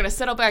 then we're gonna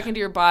settle back into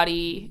your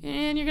body,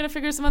 and you're gonna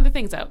figure some other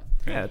things out.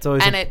 Yeah, it's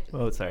always. And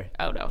sorry.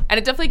 Oh no. And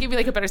it definitely gave me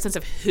like a better sense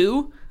of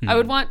who I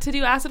would want to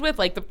do acid with.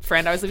 Like the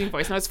friend I was leaving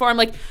voice notes for, I'm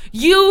like,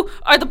 you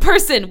are the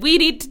person. We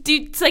need to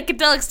do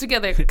psychedelics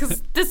together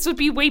because this would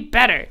be way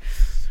better.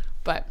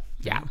 But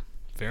yeah.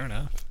 Fair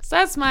enough. So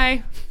that's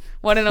my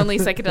one and only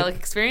psychedelic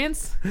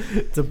experience.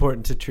 It's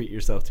important to treat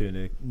yourself to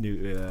a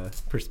new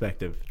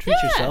perspective. Treat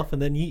yourself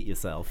and then eat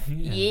yourself.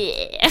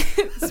 Yeah.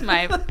 It's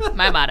my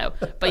motto.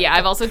 But yeah,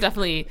 I've also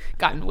definitely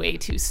gotten way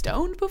too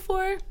stoned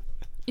before.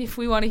 If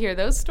we want to hear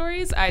those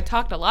stories. I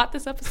talked a lot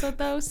this episode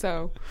though,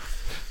 so.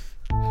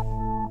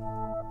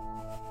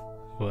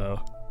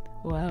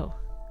 Whoa.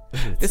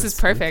 This is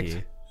perfect.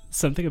 Spooky.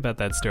 Something about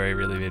that story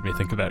really made me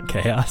think about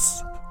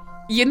chaos.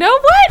 You know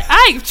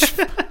what?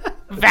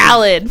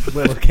 Valid. A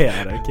little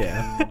chaotic,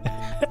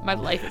 yeah. My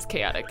life is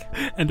chaotic.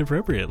 And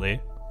appropriately,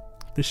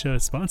 this show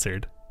is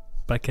sponsored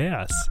by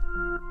Chaos.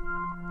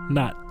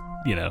 Not,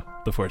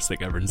 the force that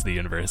governs the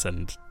universe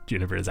and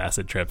Juniper's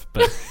acid trip,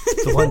 but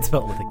The one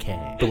spelled with a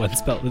K. the one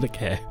spelled with a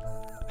K.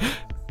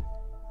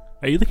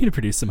 Are you looking to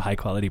produce some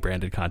high-quality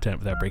branded content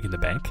without breaking the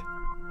bank?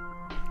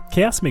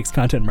 Chaos makes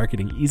content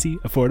marketing easy,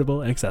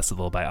 affordable, and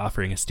accessible by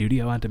offering a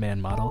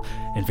studio-on-demand model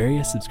and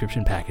various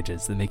subscription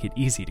packages that make it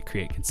easy to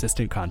create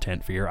consistent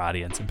content for your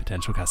audience and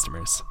potential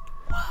customers.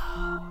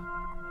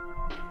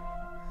 Wow.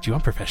 Do you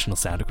want professional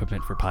sound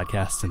equipment for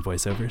podcasts and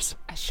voiceovers?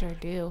 I sure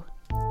do.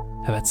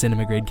 How about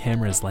cinema-grade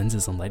cameras,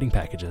 lenses, and lighting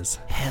packages?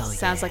 Hell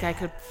Sounds like I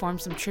could form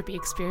some trippy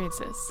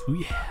experiences. Ooh,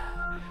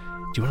 yeah.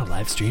 Do you want to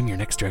live stream your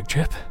next drug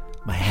trip?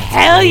 My hands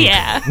Hell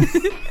yeah!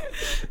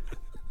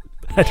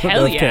 I don't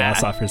Hell know if yeah.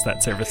 Chaos offers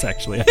that service,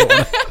 actually.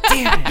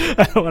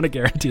 I don't want to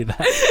guarantee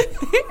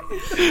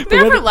that.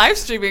 They're for live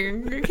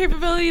streaming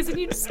capabilities, and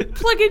you just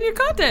plug in your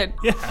content.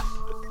 Yeah.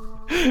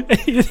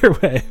 Either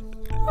way.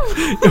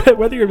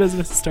 Whether your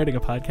business is starting a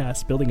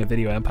podcast, building a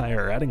video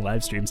empire, or adding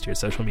live streams to your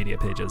social media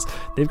pages,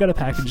 they've got a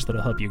package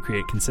that'll help you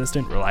create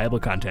consistent, reliable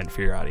content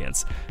for your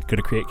audience. Go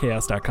to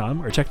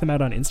createchaos.com or check them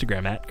out on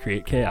Instagram at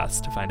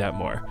createchaos to find out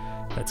more.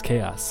 That's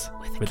chaos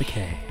with a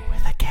K.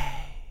 with a K.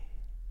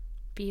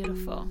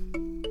 Beautiful.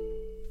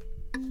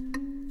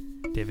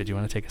 David, do you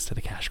want to take us to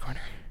the Cash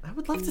Corner? I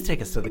would love to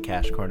take us to the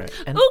Cash Corner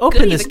and Ooh, open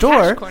goody, this the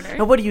door. Cash Corner.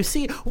 And what do you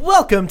see?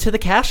 Welcome to the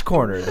Cash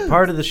Corner, the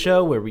part of the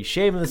show where we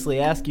shamelessly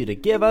ask you to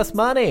give us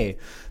money.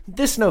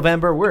 This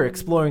November, we're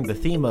exploring the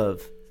theme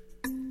of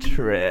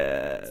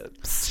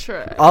trips.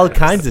 All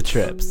kinds of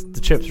trips.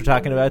 The trips we're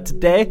talking about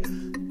today,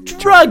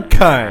 drug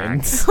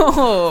kinds.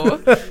 Oh.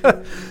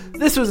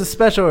 This was a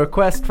special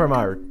request from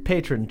our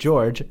patron,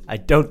 George. I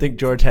don't think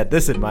George had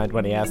this in mind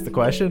when he asked the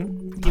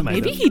question. You might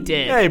Maybe have. he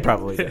did. Yeah, he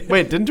probably did.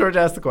 Wait, didn't George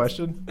ask the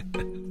question?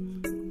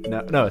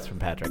 No, it's from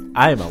Patrick.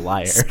 I am a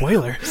liar.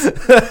 Spoilers.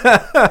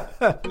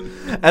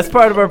 As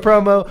part of our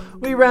promo,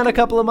 we ran a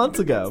couple of months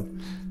ago.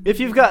 If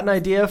you've got an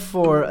idea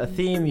for a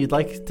theme you'd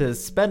like to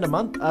spend a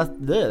month,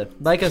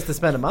 like us to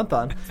spend a month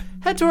on,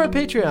 head to our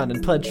Patreon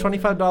and pledge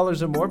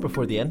 $25 or more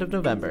before the end of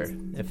November.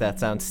 If that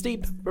sounds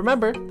steep,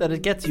 remember that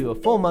it gets you a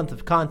full month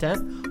of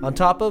content on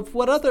top of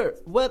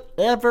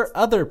whatever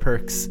other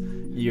perks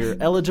you're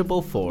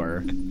eligible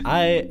for.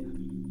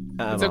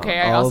 It's okay.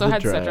 I also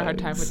had such a hard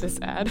time with this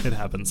ad. It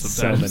happens So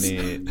sometimes.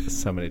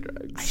 many I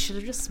drugs. should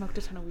have just smoked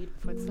a ton of weed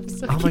before this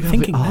episode. Oh my god,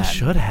 Thinking we all that.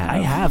 should have. I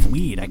have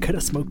weed. I could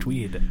have smoked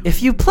weed.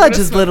 If you pledge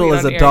gonna as smoke little weed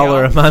as on $1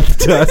 air, a y'all. month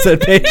to us at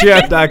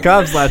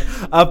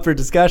patreon.com/up for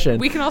discussion,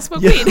 We can all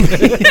smoke Yeah.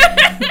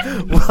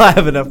 weed. we'll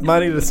have enough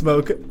money to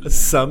smoke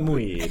some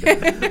weed.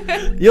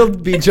 You'll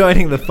be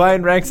joining the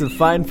fine ranks of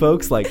fine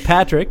folks like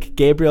Patrick,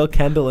 Gabriel,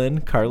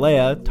 Kendallin,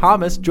 Carlea,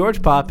 Thomas,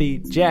 George Poppy,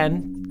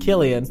 Jen,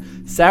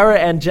 Killian, Sarah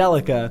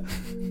Angelica,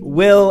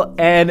 Will,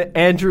 and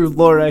Andrew,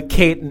 Laura,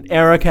 Kate, and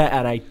Erica,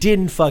 and I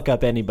didn't fuck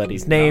up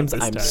anybody's names.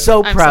 this I'm time.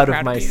 so I'm proud so of proud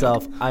of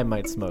myself. I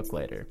might smoke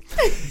later.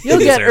 You'll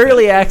get deserve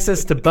early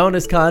access to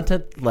bonus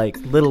content like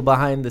little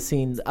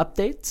behind-the-scenes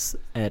updates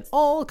and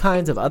all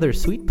kinds of other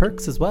sweet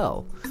perks as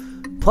well.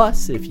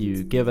 Plus, if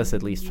you give us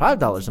at least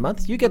 $5 a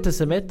month, you get to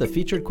submit the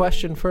featured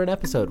question for an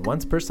episode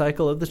once per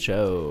cycle of the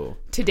show.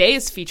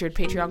 Today's featured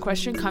Patreon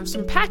question comes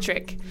from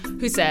Patrick,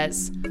 who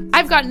says,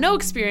 I've got no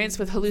experience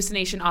with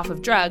hallucination off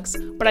of drugs,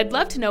 but I'd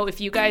love to know if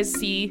you guys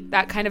see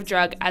that kind of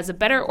drug as a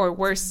better or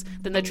worse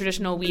than the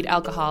traditional weed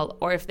alcohol,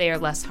 or if they are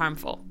less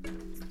harmful.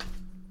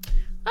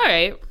 All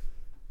right.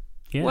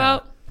 Yeah.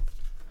 Well,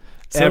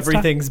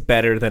 Everything's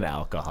better than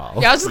alcohol.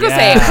 yeah, I was just going to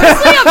Yeah. say,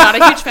 personally, I'm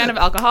not a huge fan of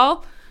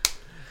alcohol.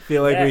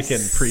 feel like we can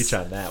preach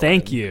on that.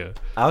 Thank you.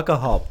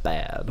 Alcohol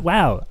bad.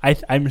 Wow,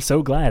 I'm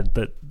so glad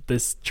that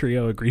this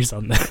trio agrees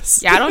on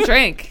this. Yeah, I don't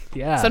drink.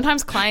 Yeah.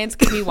 Sometimes clients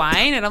give me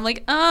wine, and I'm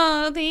like,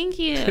 oh, thank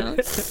you.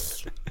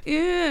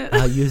 Yeah.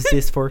 I'll use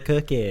this for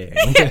cooking.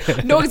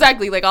 No,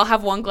 exactly. Like, I'll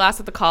have one glass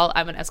at the call.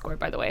 I'm an escort,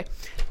 by the way.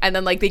 And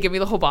then, like, they give me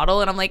the whole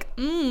bottle, and I'm like,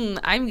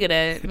 I'm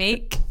gonna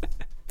make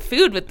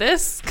food with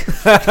this.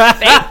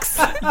 Thanks.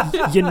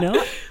 You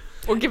know,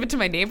 Or give it to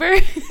my neighbor.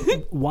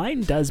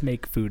 wine does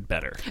make food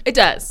better. It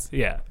does.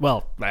 Yeah.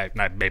 Well,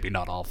 maybe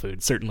not all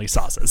food. Certainly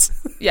sauces.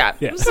 Yeah.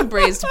 Yeah. Some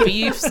braised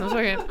beef. Some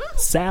fucking...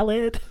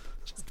 Salad.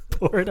 Just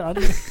pour it on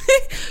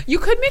it. You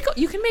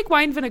can make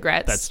wine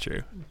vinaigrettes. That's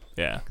true.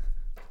 Yeah.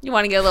 You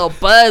want to get a little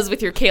buzz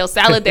with your kale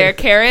salad there,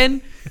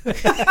 Karen. Your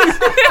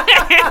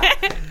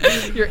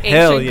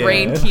Hell ancient yeah.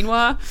 grain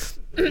quinoa.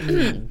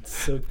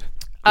 So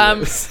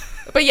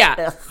But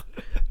yeah,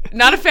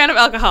 not a fan of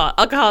alcohol.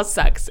 Alcohol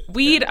sucks.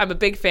 Weed, I'm a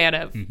big fan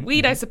of.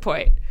 Weed, I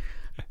support.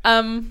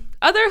 Other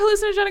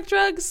hallucinogenic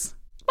drugs?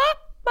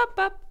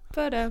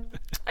 I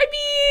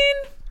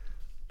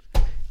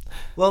mean...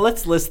 well,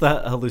 let's list the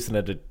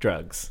hallucinated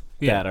drugs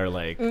that are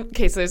like.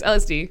 Okay, so there's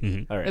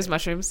LSD. All right. There's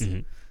mushrooms.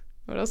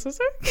 What else is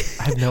there?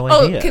 I have no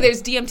Oh, idea. okay,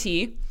 there's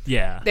DMT.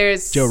 Yeah.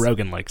 There's Joe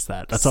Rogan likes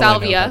that. That's all I know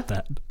salvia. about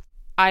that.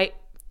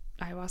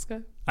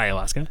 Ayahuasca?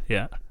 Ayahuasca.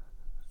 Yeah.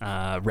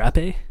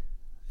 Rapé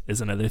is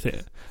another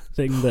thing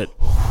that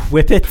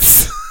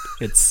Whippets.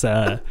 it's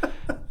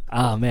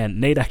oh man,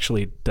 Nate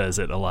actually does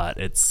it a lot.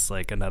 It's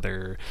like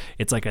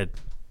a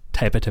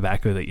type of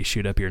tobacco that you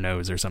shoot up your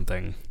nose or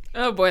something.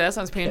 Oh boy, that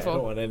sounds I don't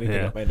painful. want anything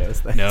Yeah. up my nose.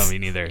 Thanks. No, me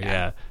neither.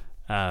 Yeah.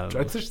 Yeah.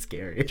 Drugs are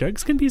scary.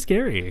 Drugs can be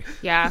scary.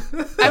 Yeah.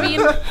 I mean,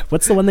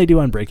 What's the one they do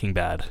on Breaking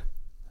Bad?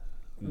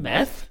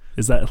 meth?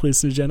 Is that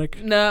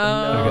hallucinogenic?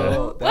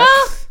 No. Okay.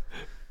 Well,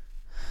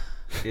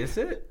 Is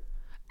it?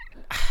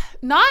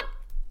 not.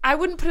 I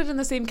wouldn't put it in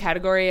the same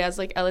category as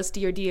like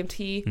LSD or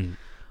DMT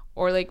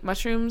or like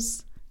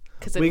mushrooms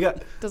because We it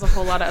got- does a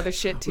whole lot of other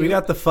shit too. We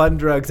got the fun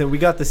drugs and we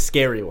got the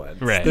scary ones.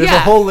 Right. There's Yeah. a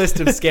whole list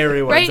of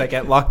scary ones Right. that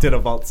get locked in a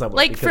vault somewhere.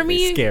 like because for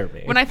me, they scare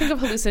me. when I think of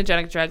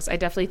hallucinogenic drugs, I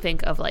definitely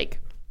think of like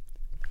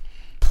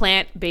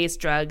plant-based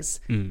drugs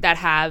that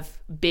have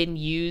been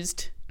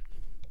used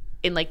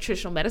in like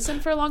traditional medicine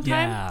for a long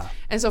time. Yeah.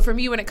 And so for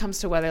me, when it comes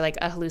to whether like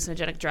a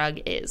hallucinogenic drug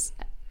is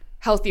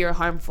healthy or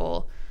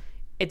harmful,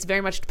 it's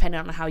very much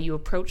dependent on how you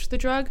approach the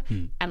drug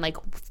and like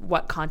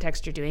what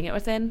context you're doing it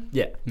within.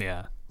 yeah.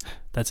 Yeah,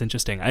 that's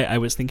interesting. I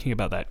was thinking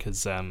about that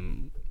because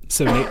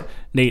so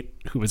Nate,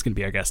 who was going to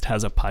be our guest,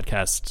 has a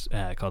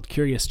podcast called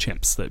Curious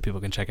Chimps that people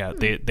can check out.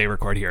 They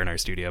record here in our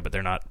studio, but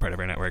they're not part of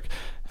our network.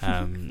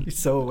 He's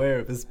so aware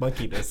of his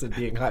monkeyness and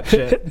being hot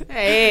shit.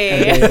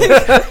 Hey.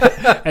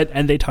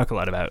 and they talk a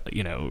lot about,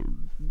 you know,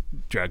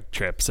 drug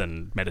trips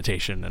and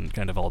meditation and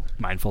kind of all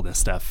mindfulness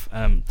stuff.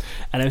 And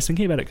I was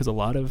thinking about it because a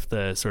lot of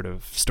the sort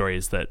of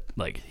stories that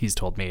like he's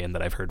told me and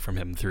that I've heard from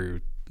him through,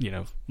 you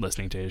know,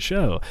 listening to his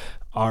show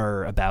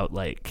are about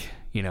like,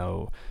 you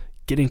know,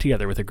 getting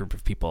together with a group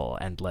of people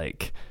and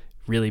like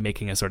really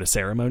making a sort of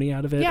ceremony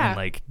out of it Yeah. and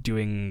like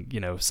doing, you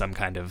know, some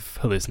kind of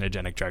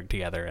hallucinogenic drug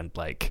together and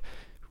like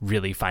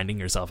really finding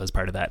yourself as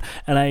part of that.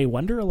 And I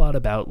wonder a lot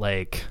about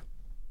like,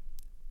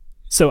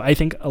 so I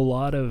think a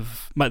lot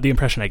of the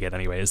impression I get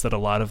anyway is that a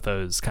lot of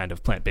those kind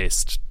of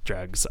plant-based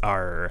drugs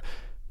are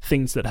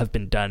things that have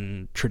been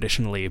done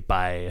traditionally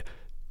by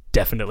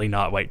definitely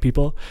not white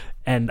people.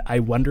 And I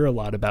wonder a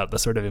lot about the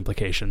sort of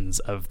implications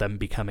of them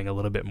becoming a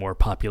little bit more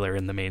popular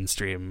in the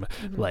mainstream,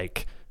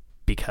 like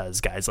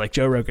because guys like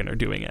Joe Rogan are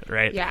doing it,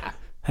 right? Yeah.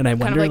 And I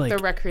Kind wonder of like the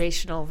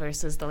recreational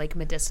versus the like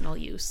medicinal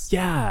use.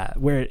 yeah,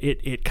 where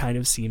it kind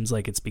of seems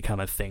like it's become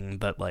a thing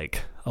that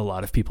like a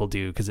lot of people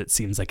do because it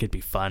seems like it'd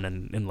be fun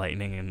and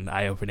enlightening and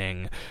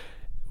eye-opening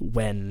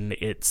when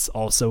it's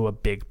also a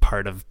big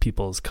part of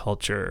people's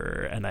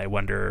culture. And I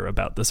wonder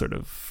about the sort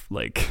of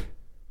like,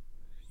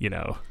 you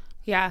know.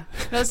 Yeah.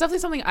 No, it's definitely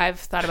something I've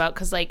thought about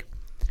because like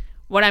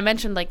when I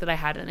mentioned like that I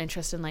had an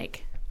interest in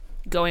like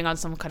going on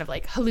some kind of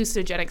like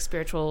hallucinogenic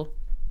spiritual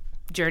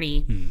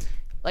journey,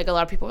 like a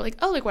lot of people were like,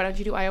 oh, like why don't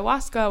you do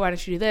ayahuasca? Why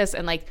don't you do this?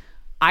 And like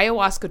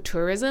ayahuasca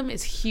tourism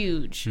is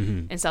huge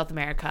in South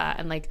America.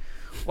 And like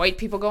white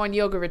people go on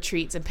yoga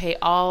retreats and pay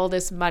all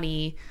this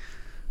money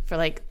for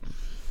like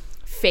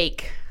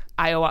fake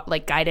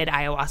like guided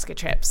ayahuasca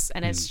trips.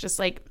 And it's just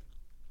like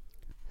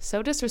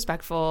so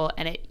disrespectful,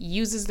 and it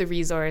uses the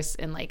resource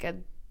in like a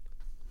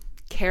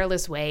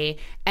careless way.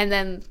 And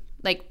then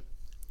like,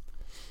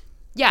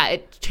 yeah,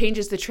 it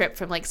changes the trip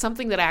from like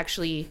something that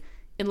actually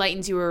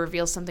enlightens you or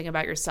reveals something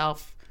about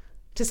yourself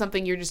to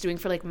something you're just doing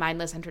for like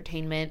mindless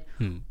entertainment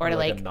or to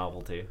like a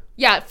novelty.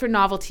 yeah, for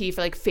novelty,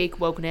 for like fake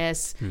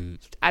wokeness,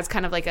 as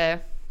kind of like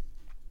a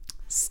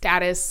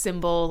status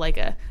symbol, like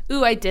a,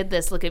 ooh, I did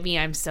this, look at me,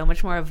 I'm so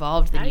much more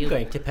evolved than you.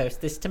 to post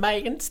this to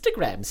my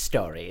Instagram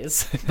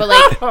stories. But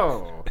like,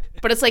 Oh.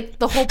 but it's like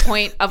the whole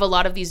point of a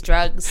lot of these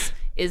drugs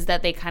is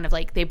that they kind of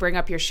like, they bring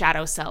up your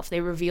shadow self,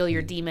 they reveal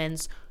your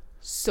demons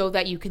so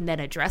that you can then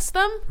address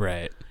them.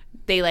 Right.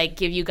 They like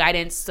give you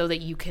guidance so that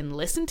you can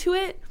listen to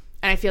it.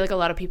 I feel like a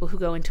lot of people who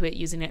go into it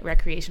using it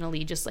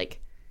recreationally just like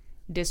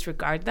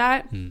disregard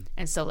that.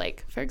 And so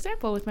like, for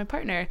example, with my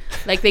partner,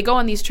 like they go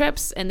on these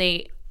trips and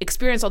they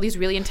experience all these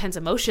really intense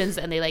emotions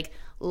and they like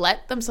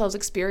let themselves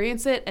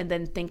experience it and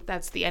then think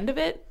that's the end of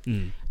it.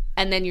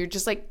 And then you're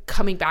just like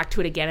coming back to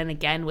it again and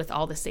again with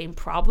all the same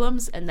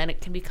problems. And then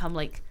it can become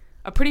like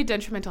a pretty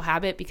detrimental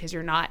habit because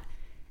you're not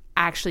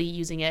actually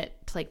using it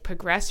to like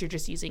progress. You're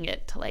just using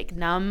it to like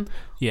numb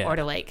or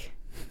to like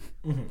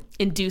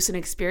induce an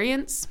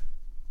experience,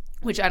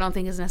 which I don't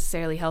think is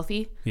necessarily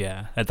healthy.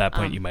 Yeah. At that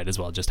point, you might as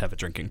well just have a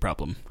drinking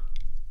problem.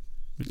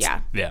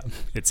 Yeah.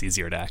 It's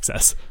easier to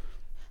access.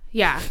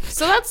 Yeah.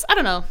 So that's, I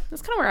don't know.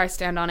 That's kind of where I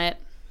stand on it.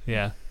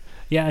 Yeah.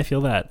 Yeah, I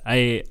feel that.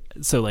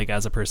 So like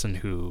as a person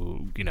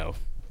who, you know,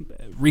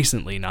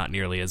 recently not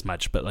nearly as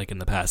much, but like in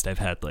the past I've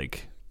had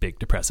like big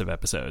depressive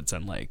episodes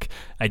and like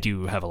I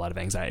do have a lot of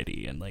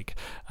anxiety and like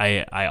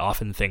I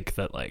often think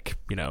that like,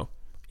 you know,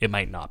 it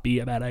might not be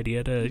a bad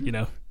idea to, you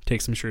know,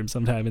 take some shrooms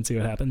sometime and see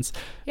what happens.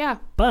 Yeah.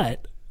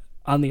 But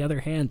on the other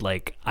hand,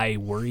 like I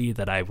worry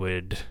that I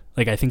would,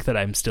 like I think that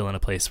I'm still in a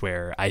place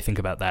where I think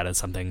about that as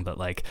something that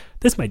like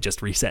this might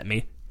just reset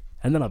me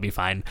and then I'll be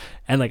fine.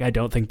 And like I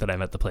don't think that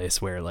I'm at the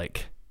place where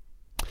like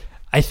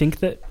I think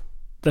that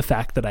the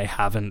fact that I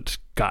haven't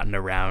gotten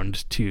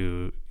around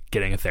to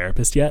getting a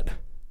therapist yet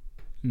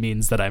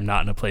means that I'm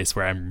not in a place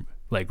where I'm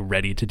like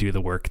ready to do the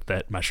work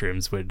that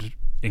mushrooms would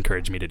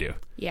encourage me to do.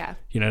 Yeah.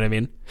 You know what I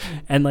mean?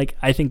 And like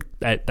I think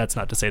that that's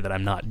not to say that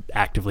I'm not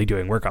actively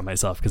doing work on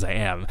myself, because I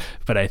am,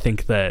 but I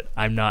think that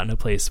I'm not in a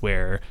place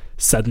where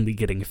suddenly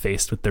getting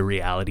faced with the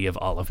reality of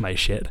all of my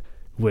shit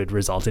would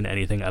result in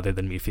anything other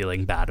than me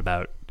feeling bad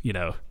about, you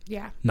know,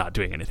 not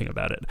doing anything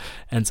about it.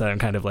 And so I'm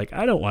kind of like,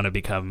 I don't want to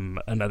become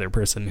another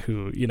person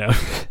who, you know,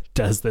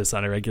 does this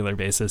on a regular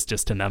basis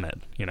just to numb it,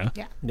 you know?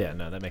 Yeah,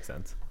 no, that makes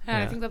sense. And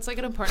I think that's like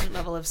an important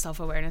level of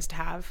self-awareness to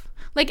have.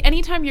 Like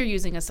anytime you're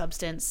using a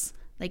substance,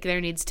 like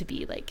there needs to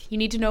be like, you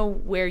need to know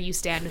where you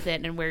stand with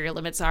it and where your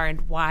limits are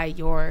and why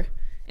you're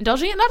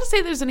indulging it. Not to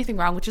say there's anything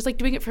wrong with just like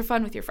doing it for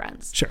fun with your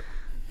friends. Sure.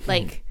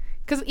 Like,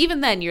 because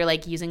even then you're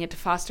like using it to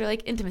foster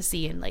like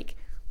intimacy and like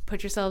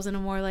put yourselves in a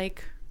more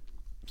like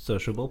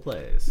sociable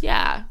place.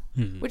 Yeah.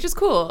 Which is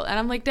cool. And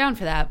I'm like down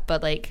for that,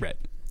 but like right.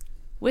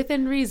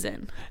 within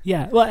reason.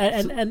 Yeah. Well,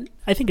 and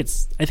I think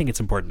it's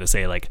important to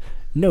say like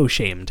no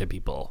shame to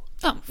people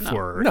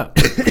for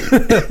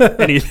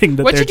anything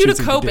that what they're you do to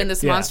choosing cope do. in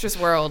this monstrous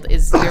world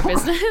is your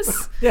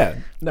business. Yeah.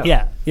 No.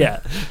 Yeah.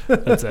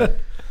 That's it.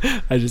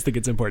 I just think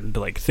it's important to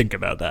like think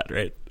about that,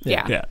 right?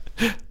 Yeah.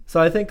 So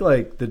I think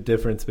like the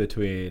difference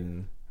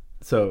between,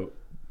 so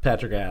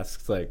Patrick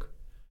asks like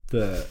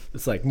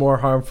it's like more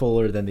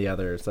harmful than the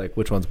other. It's like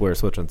which one's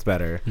worse, which one's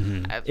better.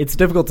 It's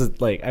difficult to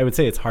like, I would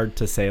say it's hard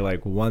to say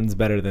like one's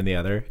better than the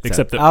other.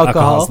 Except that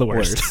alcohol's the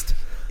worst.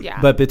 Yeah.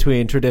 But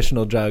between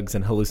traditional drugs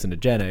and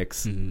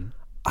hallucinogenics,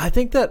 I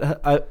think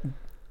that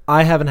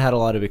I haven't had a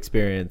lot of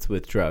experience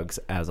with drugs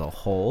as a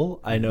whole.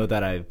 I know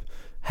that I've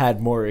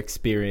had more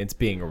experience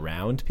being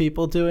around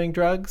people doing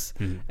drugs,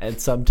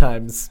 and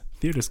sometimes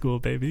theater school,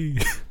 baby.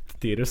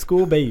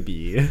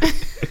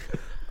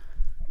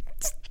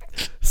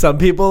 Some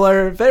people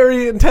are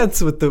very intense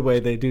with the way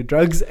they do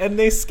drugs, and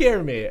they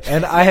scare me.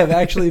 And I have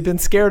actually been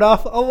scared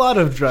off a lot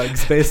of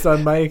drugs based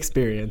on my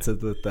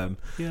experiences with them.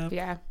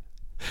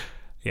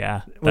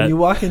 Yeah. When you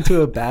walk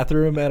into a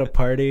bathroom at a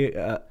party,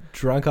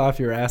 drunk off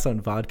your ass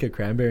on vodka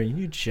cranberry, and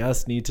you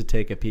just need to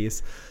take a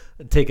pee,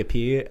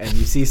 and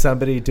you see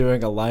somebody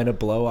doing a line of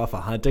blow off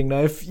a hunting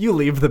knife, you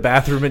leave the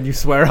bathroom and you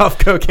swear off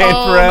cocaine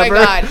forever. Oh my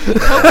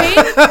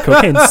god.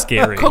 Cocaine's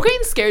scary.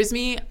 Cocaine scares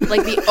me.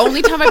 Like the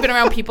only time I've been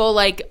around people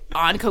like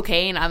on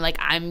cocaine, I'm like,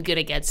 I'm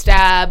gonna get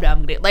stabbed. I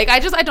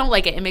don't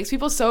like it. It makes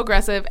people so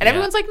aggressive. And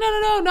everyone's like,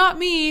 no, not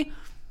me.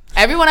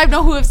 Everyone I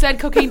know who have said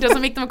cocaine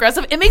doesn't make them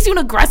aggressive. It makes you an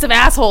aggressive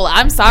asshole.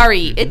 I'm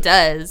sorry. It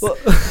does. Well,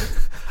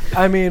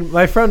 I mean,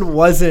 my friend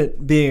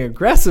wasn't being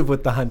aggressive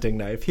with the hunting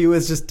knife. He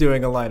was just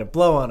doing a line of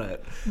blow on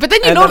it. But then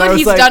you know that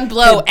he's like, done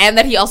blow and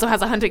that he also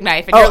has a hunting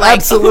knife. And you're like,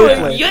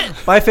 absolutely. Yeah.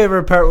 My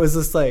favorite part was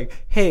just like,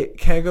 hey,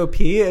 can I go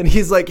pee? And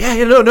he's like,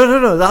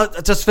 no.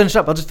 I'll just finish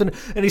up.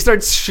 And he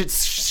starts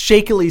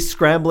shakily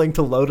scrambling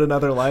to load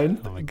another line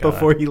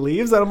before he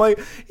leaves. And I'm like,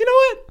 you know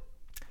what?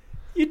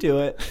 You do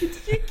it.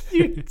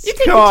 You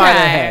take go your on time.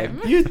 ahead.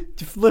 You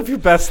live your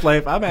best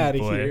life. I'm out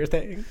of here.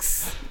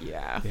 Thanks.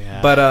 Yeah.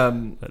 But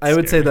I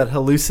would say that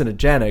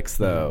hallucinogenics,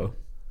 though,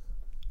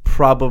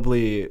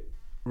 probably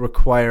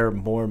require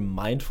more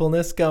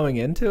mindfulness going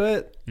into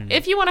it.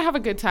 If you want to have a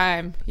good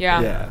time.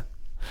 Yeah.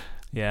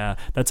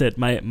 That's it.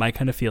 My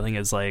kind of feeling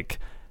is like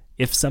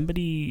if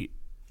somebody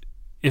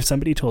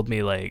told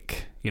me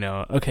like, you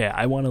know, okay,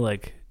 I want to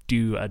like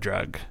do a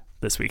drug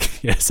this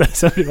week. Yes.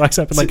 Somebody walks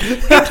up and like,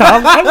 hey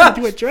Tom, I want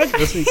to do a drug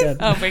this weekend.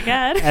 Oh my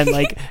god.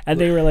 And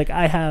they were like,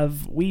 I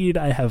have weed,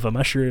 I have a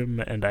mushroom,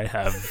 and I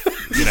have,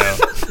 you know,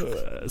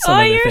 some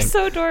other you're thing.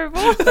 so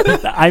adorable.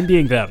 I'm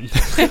being them.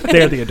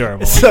 They're the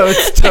adorable ones. So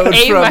it's Toad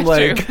A from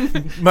mushroom.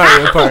 like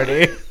Mario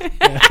Party.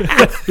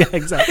 Yeah,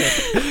 exactly.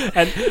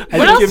 And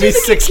What else give do me you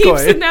think 6 he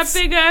keeps in coins.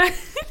 that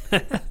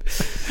big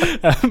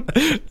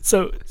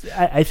So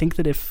I think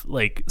that if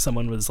like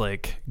someone was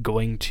like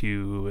going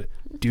to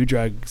do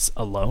drugs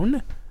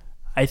alone,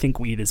 I think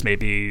weed is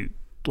maybe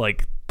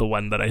like the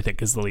one that I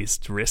think is the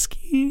least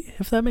risky,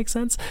 if that makes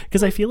sense.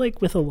 Because I feel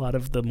like with a lot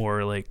of the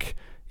more like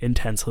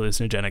intense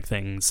hallucinogenic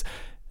things,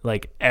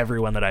 like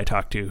everyone that I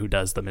talk to who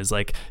does them is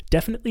like,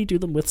 definitely do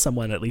them with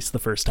someone at least the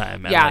first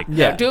time. And Yeah, like,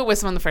 Yeah. do it with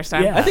someone the first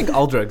time. Yeah. I think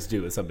all drugs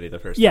do with somebody the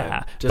first Yeah.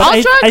 time. But All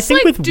I drugs,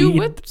 think like, with do weed-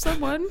 with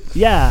someone.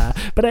 Yeah,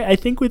 but I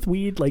think with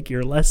weed, like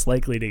you're less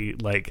likely to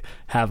like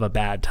have a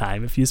bad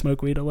time if you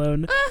smoke weed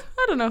alone.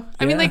 I don't know.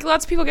 I mean, Yeah. like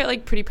lots of people get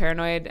like pretty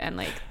paranoid, and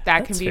like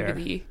that can That's be fair.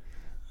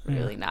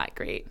 really not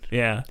great.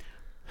 Yeah,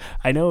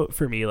 I know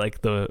for me, like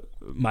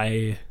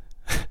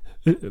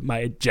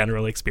my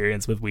general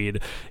experience with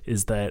weed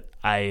is that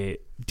I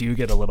do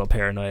get a little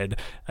paranoid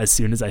as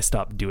soon as I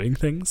stop doing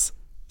things.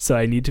 So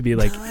I need to be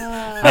like,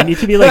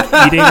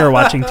 eating or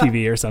watching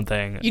TV or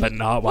something, but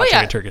not watching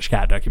a Turkish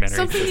cat documentary.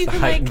 Something you The can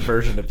heightened like.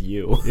 version of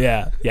you.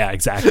 Yeah,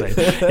 exactly.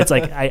 It's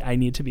like I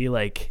need to be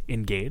like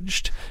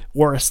engaged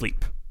or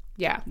asleep.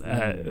 Yeah.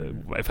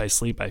 If I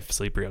sleep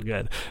real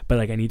good, but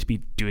like I need to be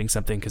doing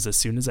something, because as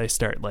soon as I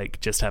start like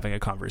just having a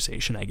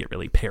conversation, I get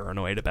really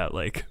paranoid about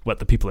like what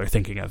the people are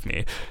thinking of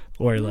me,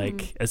 or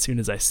like as soon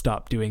as I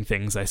stop doing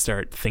things, I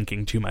start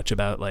thinking too much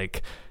about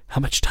like how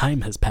much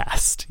time has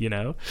passed, you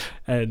know.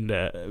 And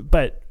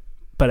but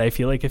I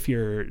feel like if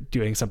you're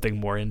doing something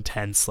more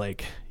intense,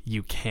 like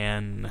you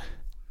can,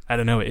 I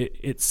don't know,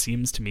 it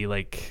seems to me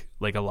like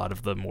a lot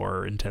of the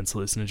more intense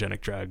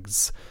hallucinogenic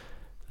drugs,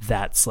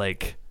 that's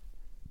like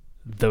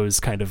those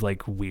kind of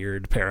like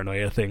weird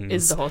paranoia things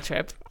Is the whole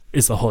trip.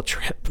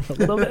 a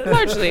little bit.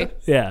 Largely.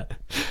 Yeah.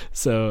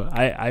 So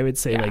I would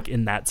say Yeah. like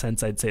in that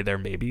sense, I'd say they're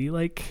maybe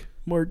like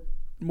more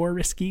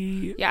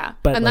risky. Yeah.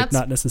 But And like that's-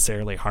 not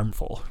necessarily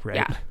harmful, right?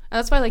 Yeah. And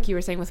that's why, like you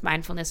were saying, with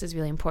mindfulness is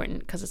really important,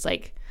 because it's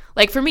like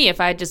for me, if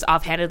I had just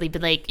offhandedly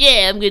been like,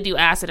 yeah, I'm going to do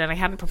acid, and I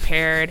hadn't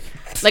prepared,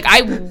 like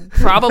I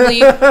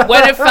probably,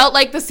 when it felt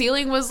like the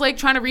ceiling was like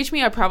trying to reach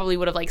me, I probably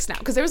would have like snapped.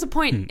 Because there was a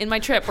point in my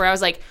trip where I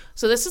was like,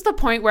 so this is the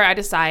point where I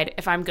decide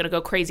if I'm going to go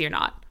crazy or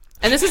not.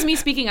 And this is me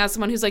speaking as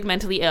someone who's like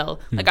mentally ill.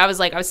 Like I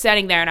was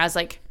standing there and I was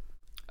like,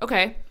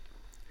 okay,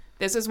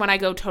 this is when I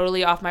go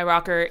totally off my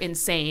rocker,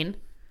 insane,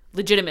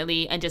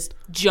 legitimately, and just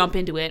jump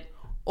into it.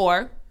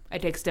 Or I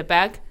take a step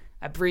back,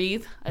 I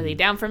breathe, I lay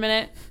down for a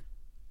minute,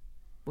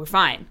 we're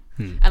fine.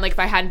 And like if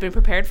I hadn't been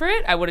prepared for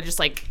it, I would have just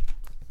like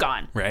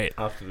gone. Right.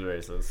 Off to the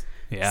races.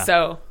 Yeah.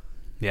 So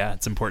yeah,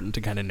 it's important to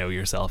kind of know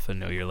yourself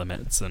and know your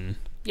limits. And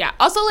yeah.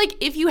 Also, like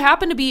if you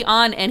happen to be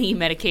on any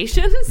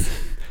medications,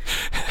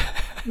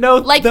 Know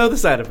Like- the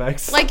side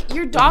effects. like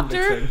your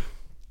doctor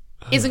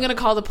isn't going to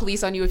call the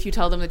police on you if you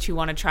tell them that you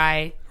want to try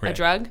a Right.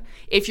 drug.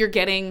 If you're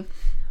getting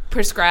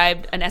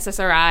prescribed an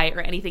SSRI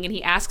or anything and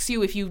he asks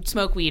you if you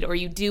smoke weed or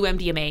you do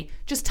MDMA,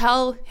 just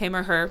tell him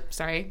or her,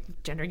 sorry,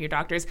 gendering your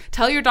doctors,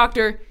 tell your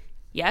doctor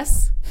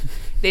yes.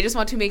 They just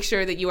want to make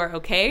sure that you are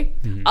okay.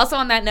 Also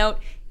on that note,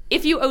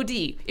 if you OD,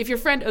 if your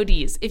friend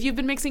ODs, if you've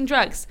been mixing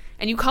drugs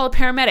and you call a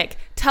paramedic,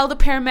 tell the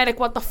paramedic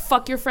what the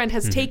fuck your friend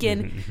has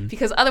taken,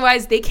 because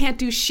otherwise they can't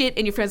do shit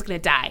and your friend's going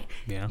to die.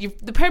 Yeah.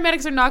 The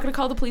paramedics are not going to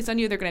call the police on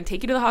you. They're going to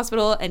take you to the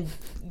hospital and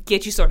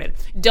get you sorted.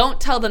 Don't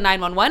tell the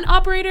 911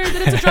 operator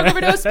that it's a drug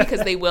overdose,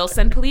 because they will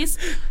send police.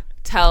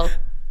 Tell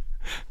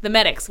the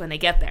medics when they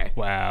get there.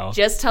 wow.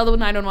 Just tell the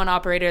 911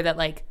 operator that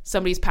like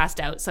somebody's passed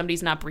out,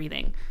 somebody's not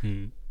breathing,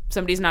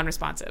 somebody's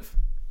non-responsive.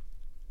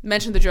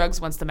 Mention the drugs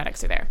once the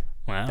medics are there.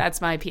 Wow. That's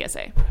my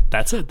PSA.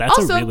 That's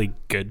Also- a really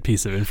good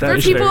piece of For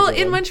information. people very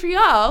good in one.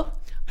 Montreal,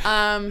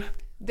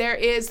 there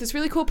is this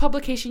really cool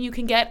publication you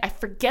can get. I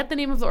forget the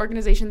name of the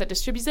organization that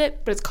distributes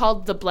it, but it's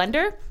called The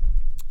Blender.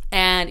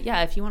 And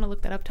yeah, if you want to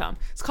look that up, Tom,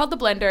 it's called The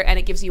Blender, and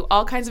it gives you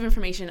all kinds of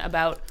information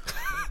about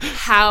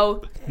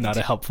how. Not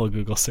a helpful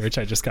Google search.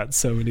 I just got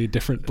so many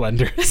different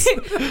blenders.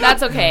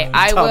 That's okay.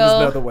 I Tom is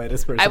now the will.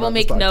 whitest person I will on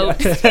this make note.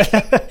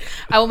 podcast.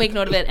 I will make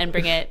note of it and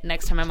bring it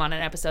next time I'm on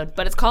an episode.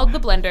 But it's called The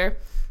Blender.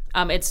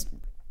 It's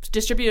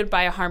distributed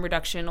by a harm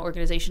reduction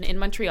organization in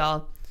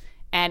Montreal,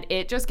 and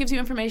it just gives you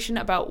information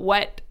about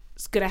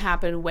what's going to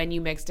happen when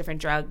you mix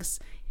different drugs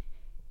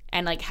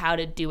and like how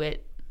to do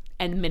it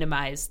and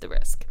minimize the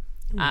risk.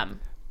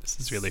 This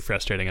is really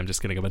frustrating. I'm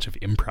just getting a bunch of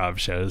improv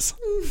shows.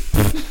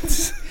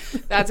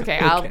 That's okay.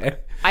 Okay.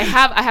 I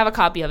have a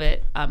copy of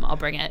it. I'll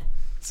bring it.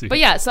 Sweet. But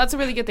yeah, so that's a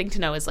really good thing to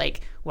know, is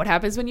like what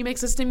happens when you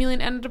mix a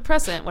stimulant and a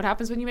depressant? What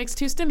happens when you mix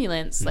two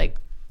stimulants? Like,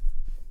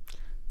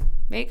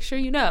 make sure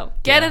you know.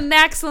 Get Yeah. a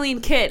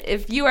Naxaline kit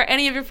if you or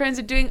any of your friends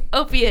are doing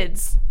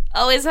opiates.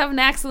 Always have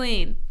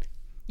Naxaline.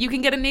 You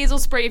can get a nasal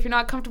spray if you're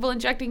not comfortable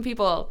injecting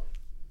people.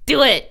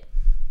 Do it.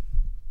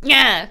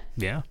 Yeah.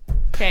 Yeah.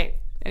 Okay.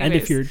 And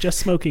Anyways. if you're just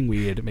smoking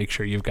weed, make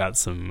sure you've got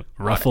some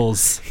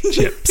Ruffles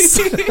chips,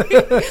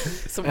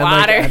 some And like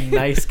water. a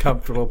nice,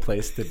 comfortable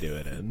place to do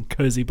it in.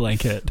 cozy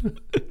blanket,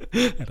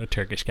 and a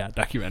Turkish cat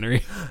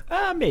documentary.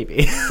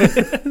 Maybe.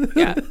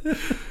 Yeah.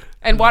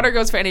 And water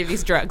goes for any of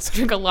these drugs.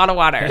 Drink a lot of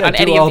water on Do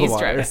any all of the these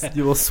water. drugs.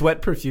 You will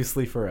sweat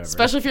profusely forever.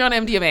 Especially if you're on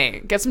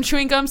MDMA. Get some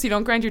chewing gum so you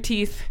don't grind your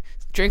teeth.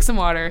 Drink some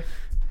water.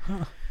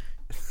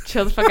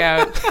 Chill the fuck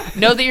out.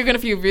 Know that you're gonna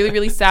feel really,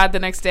 really sad the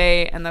next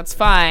day, and that's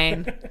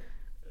fine.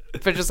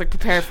 But just like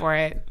prepare for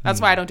it.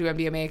 That's why I don't do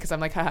MDMA, because I'm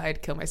like, haha,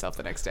 I'd kill myself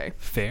the next day.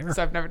 Fair.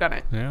 So I've never done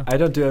it. Yeah. I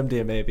don't do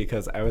MDMA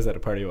because I was at a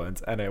party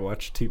once and I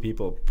watched two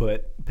people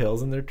put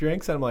pills in their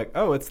drinks and I'm like,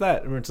 oh, what's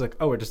that? And we're just like,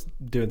 oh, we're just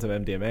doing some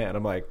MDMA. And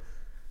I'm like,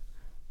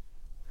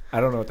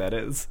 I don't know what that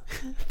is.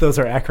 Those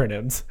are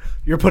acronyms.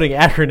 You're putting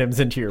acronyms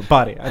into your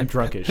body. I'm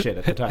drunk as shit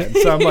at the time.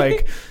 So I'm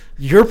like,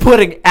 you're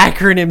putting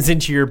acronyms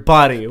into your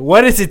body.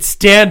 What does it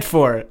stand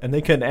for? And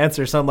they couldn't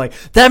answer. So I'm like,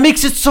 that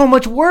makes it so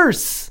much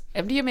worse.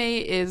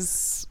 MDMA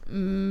is...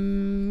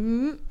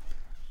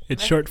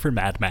 It's short for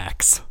Mad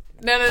Max.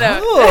 No.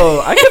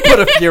 Oh, I could put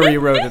a Fury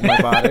Road in my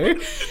body. No.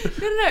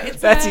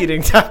 It's That's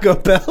eating Taco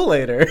Bell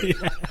later.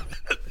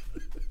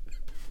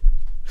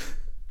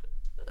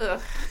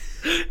 Ugh.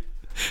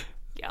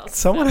 Yeah,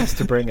 Someone has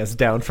to bring us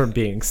down from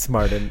being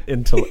smart and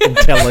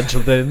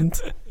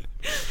intelligent.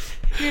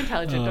 You're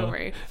intelligent, don't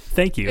worry.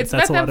 Thank you. It's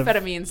That's a lot of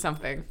methamphetamine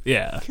something.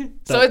 yeah.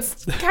 So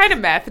it's kind of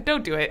meth.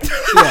 Don't do it.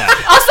 Yeah.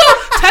 Also,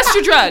 test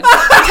your drugs.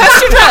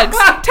 Test your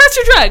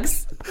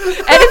drugs. And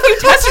if you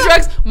test your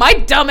drugs, my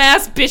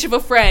dumbass bitch of a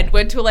friend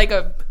went to like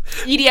a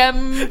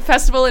EDM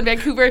festival in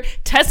Vancouver,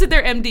 tested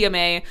their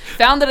MDMA,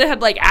 found that it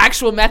had like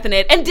actual meth in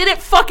it, and did it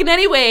fucking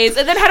anyways,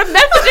 and then had a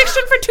meth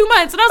addiction for 2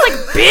 months. And I was like,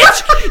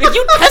 bitch, if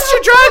you test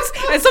your drugs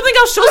and something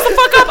else shows the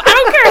fuck up, I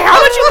don't care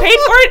how much you paid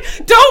for it,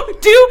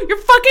 don't do your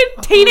fucking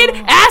tainted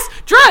ass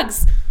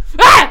drugs.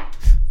 Ah!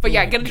 But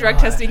yeah, get a drug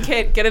testing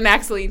kit, get an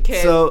Axeline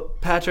kit. So,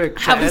 Patrick,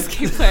 to have a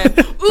escape plan.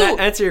 Ooh,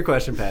 answer your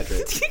question,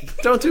 Patrick.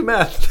 Don't do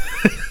meth.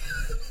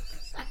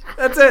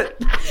 That's it.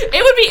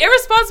 it would be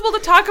irresponsible to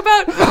talk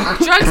about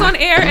drugs on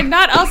air and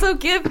not also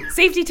give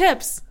safety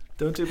tips.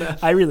 Don't do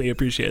meth. I really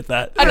appreciate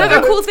that.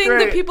 Another cool thing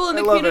great. that people in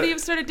the I love community it.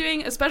 have started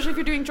doing, especially if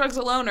you're doing drugs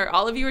alone or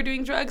all of you are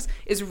doing drugs,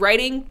 is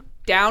writing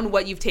down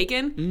what you've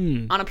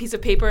taken on a piece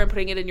of paper and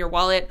putting it in your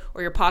wallet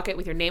or your pocket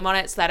with your name on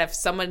it, so that if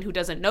someone who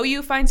doesn't know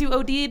you finds you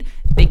OD'd,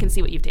 they can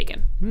see what you've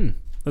taken.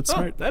 That's Oh,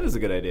 smart. that is a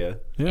good idea.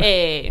 Yeah.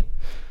 Hey,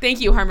 thank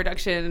you, harm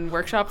reduction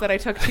workshop that I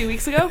took 2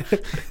 weeks ago.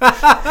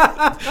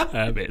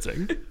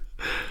 Amazing.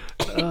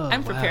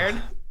 I'm prepared.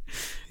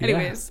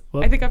 Anyways,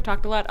 Well- I think I've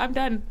talked a lot. I'm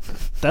done.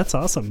 That's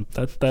awesome.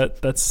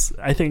 That's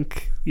I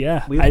think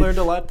We've I learned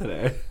a lot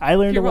today. I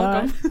learned You're a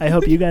lot. welcome. I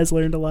hope you guys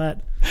learned a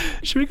lot.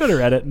 Should we go to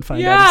Reddit and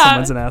find out Yeah. if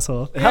someone's an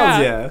asshole? Hells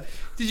yeah.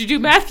 Did you do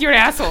meth? You're an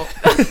asshole.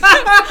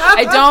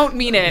 I don't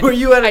mean it. Were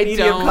you at I an EDM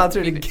don't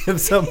concert mean and it.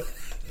 give some...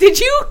 Did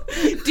you?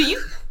 Do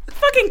you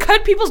fucking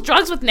cut people's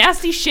drugs with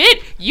nasty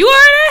shit? You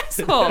are an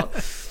asshole.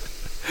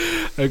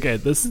 Okay,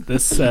 this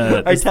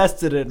I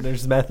tested it and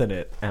there's meth in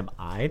it. Am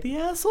I the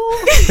asshole?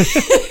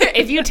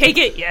 If you take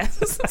it,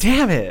 yes.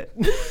 Damn it.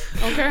 I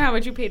don't care how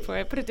much you paid for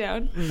it. Put it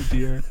down. oh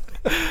dear.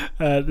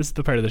 This is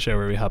the part of the show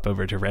where we hop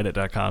over to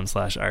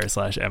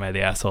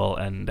reddit.com/r/am-I-the-asshole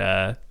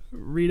and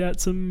read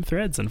out some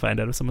threads and find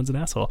out if someone's an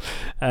asshole.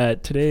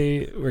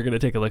 Today we're going to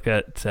take a look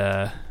at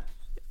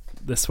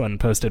this one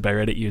posted by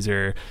Reddit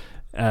user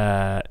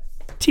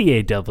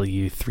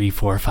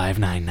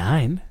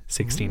TAW34599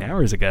 16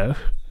 hours ago,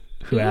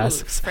 who Ooh,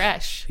 asks,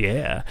 fresh.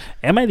 yeah,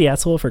 am I the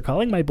asshole for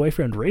calling my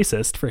boyfriend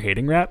racist for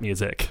hating rap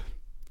music?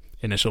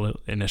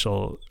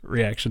 Initial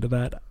reaction to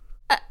that.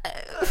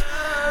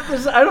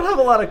 I don't have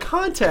a lot of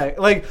contact.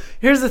 Like,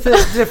 here's the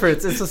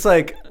difference. It's just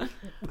like,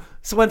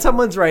 so when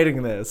someone's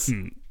writing this,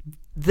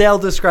 they'll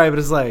describe it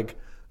as like,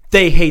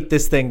 they hate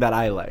this thing that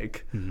I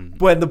like.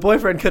 When the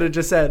boyfriend could have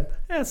just said,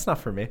 it's not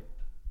for me.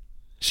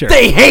 Sure.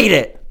 They hate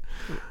it.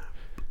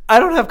 I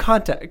don't have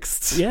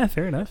context. Yeah,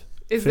 fair enough.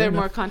 Is Fair there enough.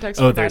 more context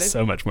Oh, provided? there's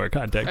so much more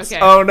context.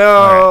 Okay. Oh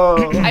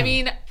no. I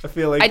mean, I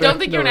feel like I don't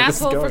think you're an know where this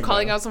is asshole for going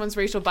calling now. out someone's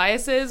racial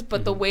biases,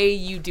 but the way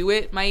you do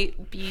it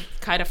might be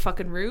kind of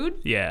fucking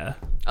rude. Yeah.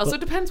 Also, it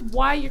depends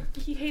why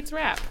he hates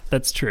rap.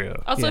 That's true.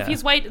 Also, yeah. if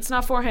he's white, it's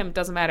not for him.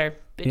 Doesn't matter.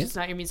 Bitch, Yeah. it's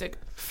not your music.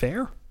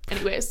 fair.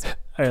 Anyways. All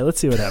right, let's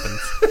see what happens.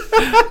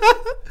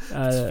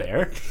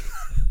 Fair.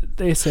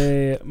 They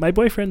say, my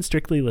boyfriend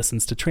strictly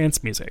listens to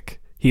trance music.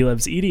 He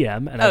loves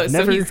EDM, and Oh, I've so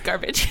never... he's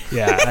garbage.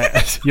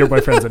 Yeah, your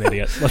boyfriend's an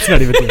idiot. Let's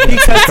not even do that. He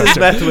cuts his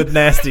meth with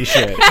nasty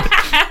shit.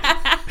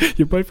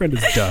 Your boyfriend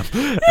is dumb.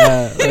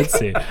 Let's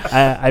see.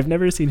 I've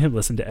never seen him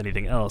listen to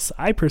anything else.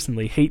 I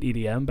personally hate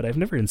EDM, but I've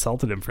never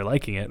insulted him for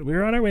liking it. We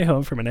were on our way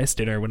home from a nice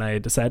dinner when I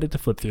decided to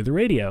flip through the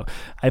radio.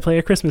 I play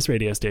a Christmas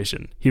radio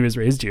station. He was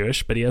raised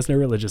Jewish, but he has no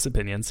religious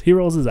opinions. He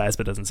rolls his eyes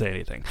but doesn't say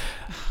anything.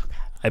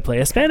 I play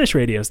a Spanish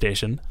radio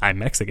station. I'm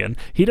Mexican.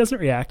 He doesn't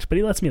react, but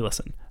he lets me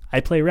listen. I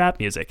play rap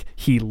music.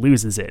 He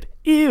loses it.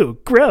 Ew,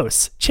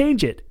 gross.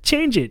 Change it.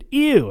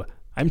 Ew.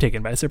 I'm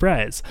taken by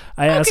surprise.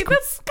 I ask... Okay,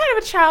 that's kind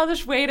of a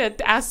childish way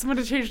to ask someone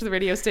to change the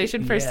radio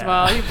station, first of Yeah.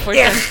 all. Your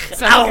boyfriend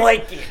sounds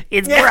like it.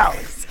 It's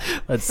gross.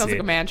 Let's sounds see. like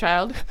a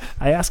man-child.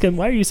 I ask him,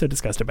 why are you so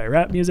disgusted by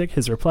rap music?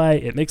 His reply,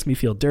 it makes me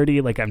feel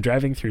dirty like I'm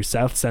driving through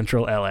South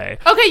Central LA.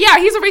 Okay, yeah,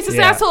 he's a racist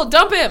Yeah. asshole.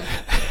 Dump him.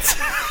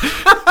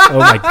 Oh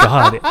my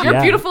God. Your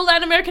yeah. beautiful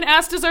Latin American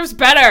ass deserves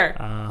better.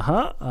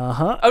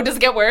 Uh-huh. Oh, does it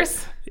get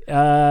worse?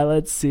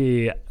 Let's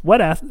see.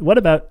 What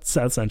about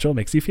South Central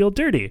makes you feel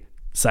dirty?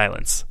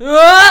 Silence.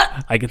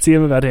 Ah! I can see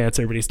him about to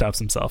answer, but he stops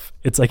himself.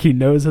 It's like he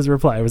knows his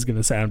reply was going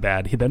to sound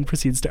bad. He then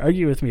proceeds to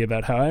argue with me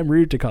about how I'm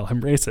rude to call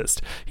him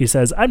racist. He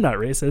says, I'm not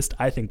racist.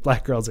 I think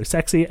black girls are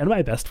sexy, and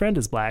my best friend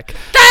is black.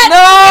 That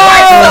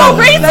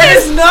No, is so racist. that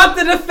is not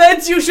the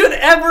defense you should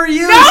ever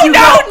use. No, You no,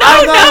 go, no,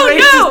 "I'm not no,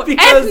 racist no.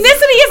 because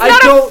Ethnicity is I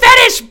not a don't-"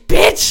 fetish,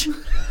 bitch.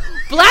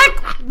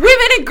 Black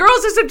women and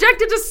girls are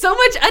subjected to so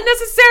much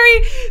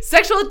unnecessary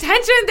sexual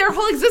attention. Their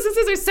whole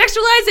existences are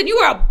sexualized, and you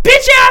are a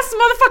bitch-ass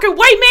motherfucking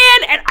white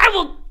man, and I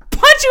will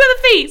punch you in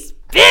the face,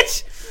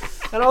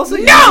 bitch. And also,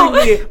 No!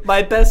 using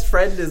my best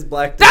friend is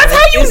black. That's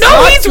how you is know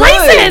not he's good.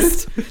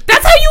 racist.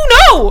 That's how you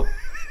know.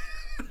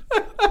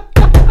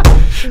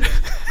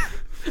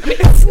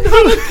 It's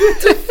not a good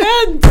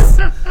defense.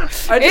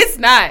 It's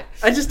not.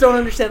 I just don't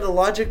understand the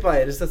logic by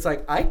it. It's just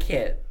like, I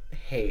can't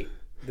hate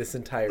this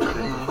entire group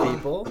of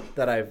people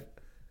that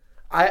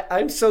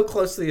I'm so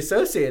closely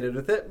associated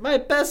with it. My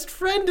best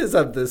friend is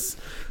of this.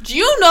 Do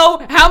you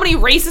know how many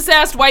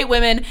racist-ass white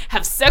women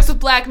have sex with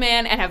black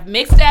men and have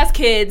mixed-ass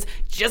kids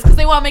just because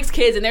they want mixed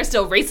kids and they're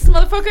still racist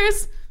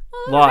motherfuckers?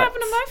 Oh, that Lots.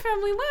 happened to my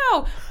family.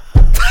 Wow.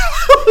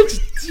 Oh,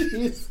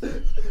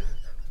 jeez.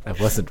 I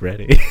wasn't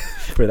ready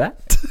for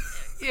that.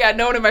 Yeah,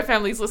 no one in my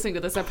family's listening to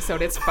this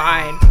episode. It's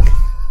fine.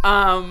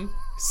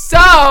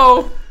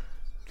 So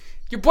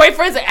your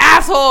boyfriend's an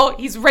asshole.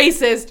 He's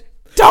racist.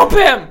 Dump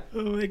him.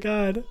 Oh my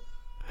god.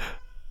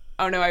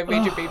 Oh no, I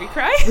made your baby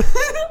cry.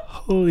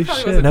 Holy Probably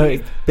shit. wasn't No,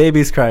 me.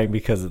 baby's crying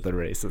because of the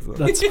racism.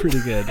 That's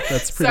pretty good.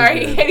 That's pretty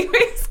Sorry. good.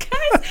 Anyways,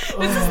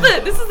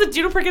 guys, this is the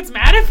Juniper Gets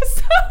Mad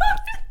episode.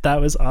 That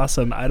was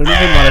awesome. I don't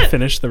even want to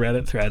finish the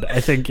Reddit thread.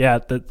 I think, yeah,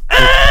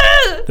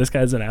 this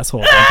guy's an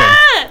asshole.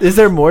 Is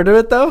there more to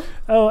it though?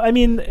 Oh, I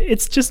mean,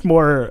 it's just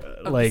more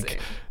like same.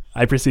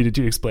 I proceeded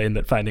to explain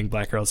that finding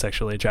black girls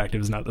sexually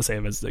attractive is not the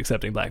same as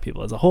accepting black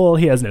people as a whole.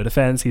 He has no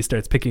defense. He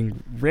starts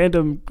picking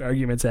random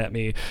arguments at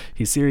me.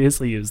 He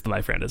seriously used the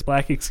 "my friend is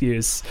black"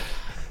 excuse,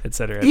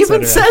 etc.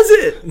 Even says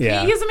it.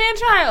 Yeah, He is a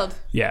man-child.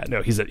 yeah.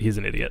 No, he's an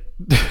idiot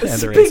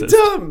It's and a big racist.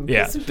 dumb.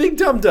 Yeah. It's a big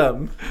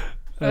dumb.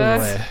 Oh,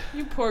 boy.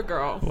 You poor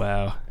girl.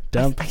 Wow.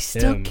 Dump I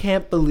still him.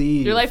 can't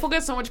believe Your life will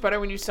get so much better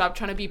when you stop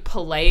trying to be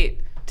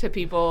polite to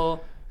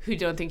people who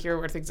don't think you're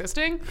worth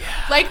existing.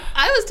 Like,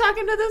 I was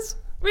talking to this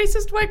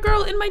racist white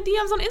girl in my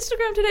DMs on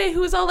Instagram today who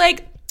was all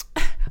like,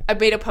 I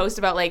made a post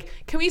about like,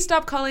 can we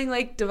stop calling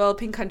like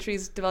developing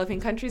countries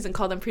and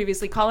call them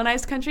previously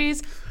colonized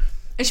countries?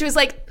 And she was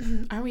like,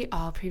 aren't we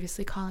all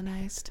previously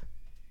colonized?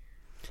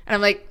 And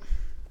I'm like,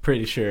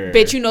 Pretty sure.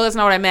 bitch, you know that's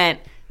not what I meant.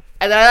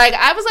 And then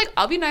I was like,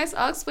 I'll be nice,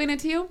 I'll explain it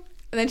to you.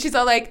 And then she's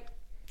all like,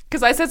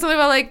 because I said something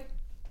about like,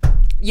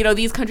 you know,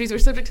 these countries were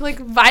subject to like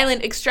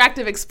violent,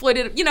 extractive,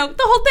 exploited, you know,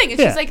 the whole thing. And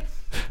Yeah. she's like,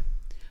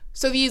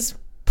 so these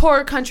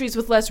poor countries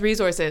with less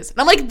resources. And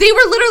I'm like, they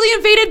were literally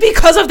invaded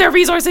because of their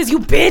resources, you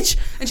bitch.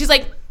 And she's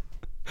like,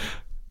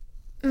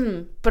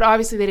 but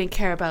obviously they didn't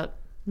care about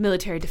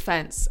military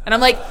defense. And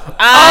I'm like,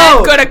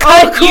 I'm gonna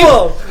cut you.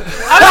 Cool.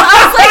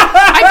 I was like,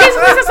 I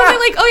basically said something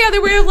like, oh yeah,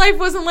 their way of life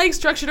wasn't like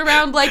structured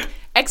around like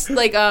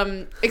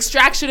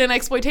extraction and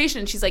exploitation.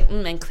 And she's like,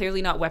 and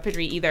clearly not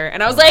weaponry either.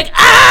 And I was like,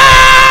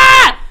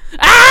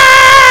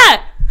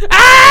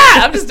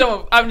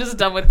 I'm just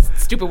done with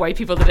stupid white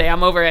people today.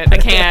 I'm over it. I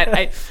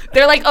can't.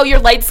 They're like, oh, you're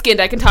light skinned.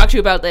 I can talk to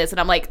you about this. And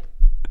I'm like,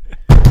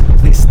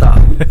 Please stop.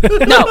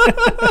 no.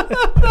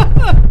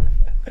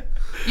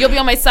 You'll be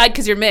on my side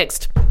because you're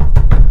mixed.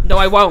 No,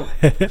 I won't,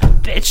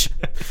 bitch.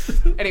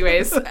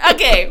 Anyways,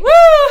 okay. Woo!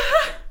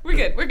 We're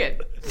good.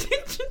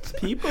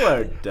 People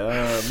are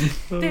dumb.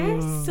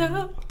 They're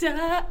so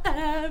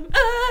dumb.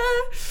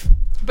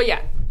 But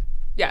yeah.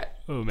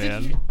 Oh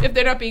man. If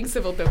they're not being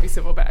civil, don't be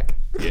civil back.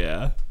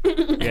 Yeah.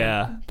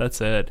 Yeah,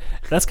 that's it.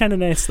 That's kind of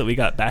nice that we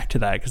got back to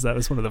that, because that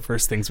was one of the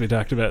first things we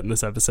talked about in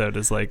this episode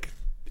is like,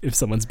 if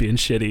someone's being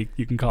shitty,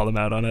 you can call them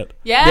out on it.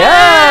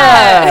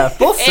 Yeah.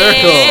 Full circle.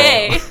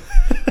 Hey.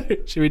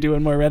 Should we do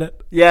one more Reddit?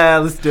 Yeah,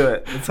 let's do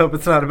it. Let's hope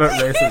it's not about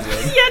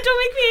racism. Yeah, don't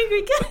make me angry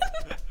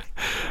again.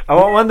 I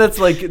want one that's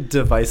like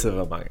divisive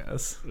among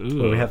us.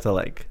 Ooh. Where we have to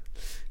like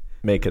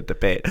make a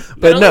debate.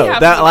 But Literally no, happens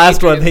that with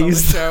last one Adrian they on the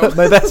used show.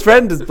 my best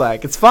friend is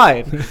black. It's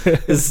fine.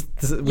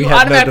 We You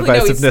had no automatically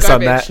know he's divisiveness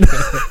on garbage.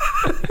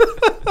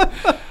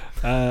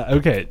 that.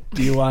 Okay.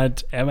 Do you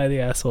want, am I the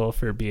asshole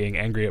for being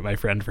angry at my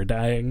friend for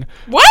dying?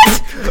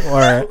 What?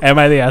 Or am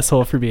I the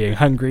asshole for being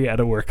hungry at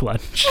a work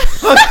lunch?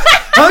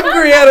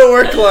 Hungry at a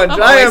work lunch.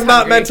 I'm I always am not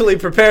hungry. mentally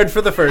prepared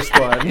for the first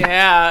one.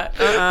 Yeah.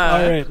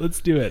 All right, let's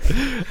do it.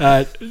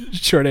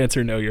 Short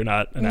answer, no, you're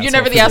not an asshole. You're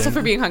never the asshole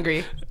for being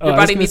hungry. Oh, Your I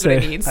was body gonna needs what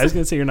it say- needs. I was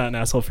going to say you're not an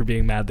asshole for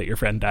being mad that your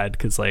friend died,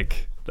 because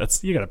like,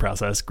 that's, you got to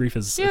process. Grief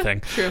is a Yeah,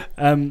 thing. true.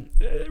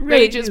 Rage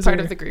Rage is part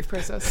of the grief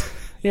process.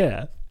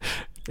 Yeah.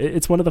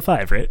 It's one of the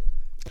 5, right?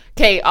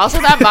 Okay,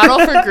 also that model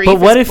for grief But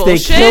what is if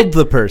bullshit, they killed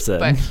the person?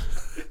 but-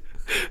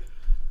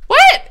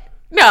 What?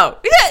 No.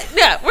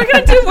 Yeah, we're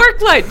going to do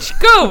work lunch.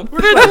 Go. We're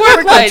going to do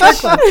work lunch.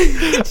 Shut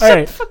All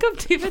right. the fuck up,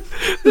 David.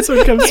 This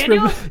one comes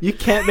Daniel? from You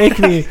can't make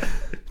me.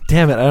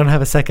 Damn it! I don't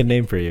have a second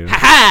name for you.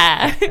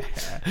 Ha!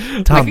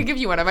 I Tom. could give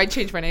you one. I might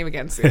change my name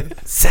again soon.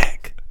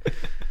 Sick.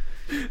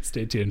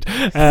 Stay tuned.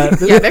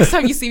 Yeah, next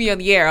time you see me on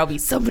the air, I'll be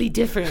somebody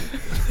different.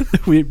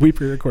 we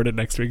pre-recorded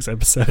next week's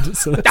episode,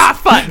 so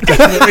Fuck.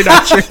 definitely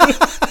not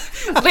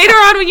true. Later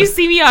on, when you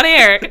see me on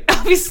air,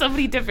 I'll be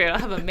somebody different. I'll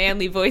have a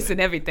manly voice and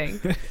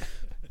everything.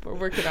 We're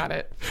working on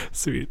it.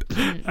 Sweet.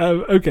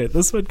 Okay,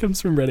 this one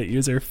comes from Reddit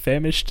user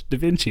Famished Da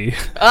Vinci.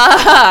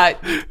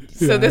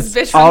 So this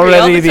bitch hungry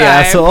all Already the the time.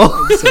 asshole.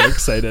 I'm so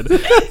excited.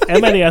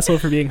 Am I the asshole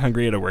for being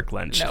hungry at a work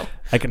lunch? No.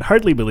 I can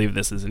hardly believe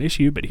this is an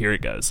issue, but here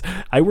it goes.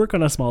 I work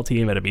on a small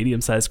team at a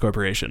medium-sized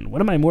corporation.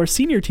 One of my more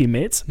senior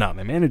teammates, not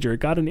my manager,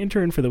 got an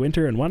intern for the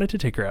winter and wanted to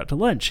take her out to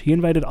lunch. He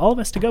invited all of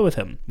us to go with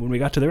him. When we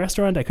got to the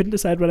restaurant, I couldn't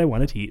decide what I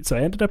wanted to eat, so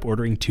I ended up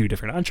ordering 2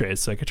 different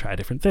entrees so I could try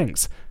different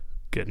things.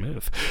 Good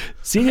move.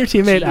 Senior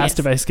teammate Genius. asked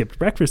if I skipped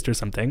breakfast or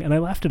something, and I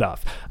laughed it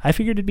off. I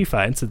figured it'd be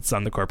fine since it's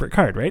on the corporate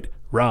card, right?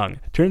 Wrong.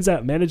 Turns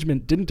out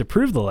management didn't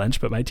approve the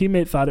lunch, but my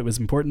teammate thought it was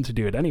important to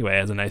do it anyway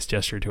as a nice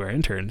gesture to our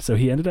intern, so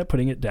he ended up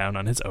putting it down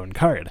on his own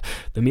card.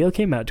 The meal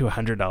came out to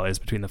 $100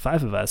 between the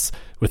 5 of us,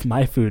 with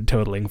my food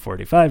totaling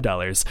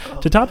 $45.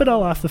 To top it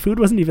all off, the food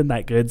wasn't even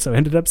that good, so I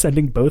ended up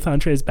sending both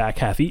entrees back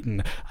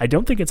half-eaten. I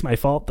don't think it's my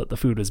fault that the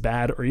food was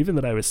bad, or even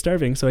that I was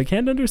starving, so I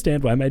can't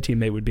understand why my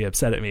teammate would be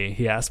upset at me.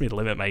 He asked me to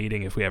limit my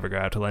eating if we ever go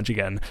out to lunch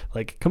again.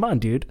 Like, come on,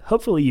 dude.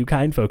 Hopefully you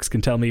kind folks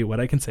can tell me what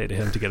I can say to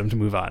him to get him to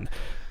move on.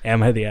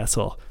 Am I the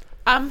asshole?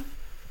 I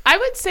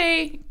would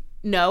say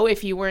no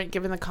if you weren't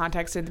given the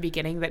context in the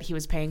beginning that he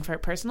was paying for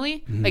it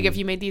personally. Like, if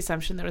you made the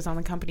assumption that it was on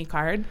the company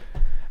card.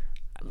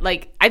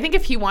 Like, I think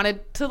if he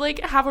wanted to, like,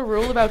 have a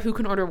rule about who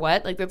can order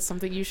what, like, that's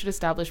something you should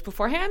establish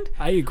beforehand.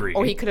 I agree.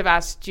 Or he could have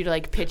asked you to,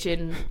 like, pitch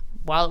in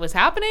while it was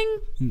happening.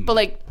 But,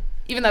 like,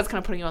 even that's kind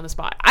of putting you on the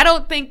spot. I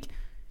don't think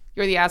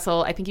you're the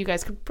asshole. I think you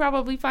guys could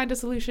probably find a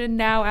solution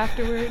now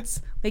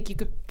afterwards. Like, you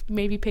could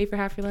maybe pay for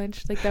half your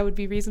lunch. Like, that would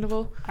be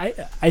reasonable. I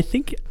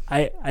think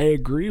I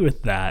agree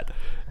with that.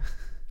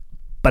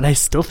 But I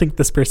still think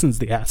this person's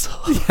the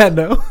asshole. Yeah,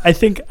 no. I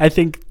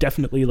think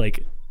definitely,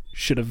 like,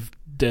 should have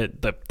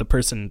the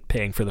person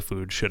paying for the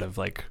food should have,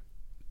 like,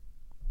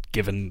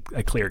 given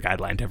a clear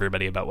guideline to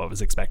everybody about what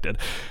was expected.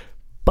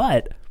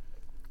 But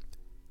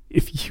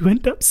if you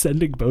end up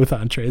sending both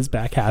entrees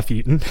back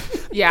half-eaten,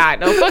 Yeah,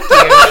 no, fuck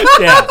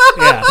you.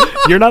 yeah,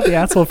 you're not the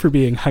asshole for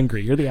being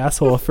hungry. You're the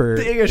asshole for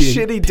Being a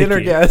shitty dinner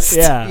picky. guest.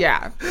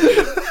 Yeah.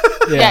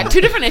 Yeah,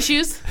 2 different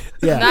issues.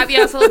 Yeah. Not the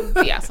asshole,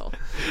 the asshole.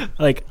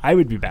 Like, I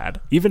would be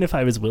mad even if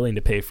I was willing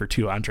to pay for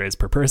 2 entrees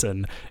per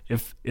person.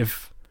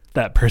 If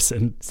that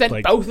person Sent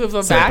like, both of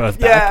them sent back?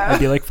 both Yeah. I'd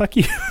be like, fuck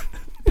you.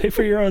 Pay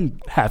for your own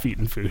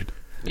half-eaten food.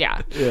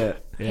 Yeah. Yeah.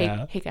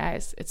 Yeah. Hey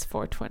guys, it's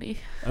 4:20.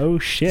 Oh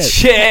shit.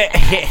 Shit.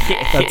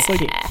 That's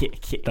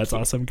like that's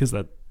awesome because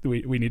that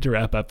we need to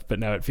wrap up, but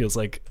now it feels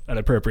like an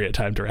appropriate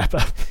time to wrap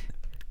up.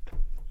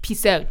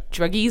 Peace out,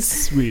 druggies.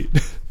 Sweet.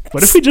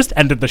 What if we just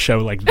ended the show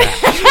like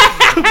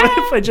that?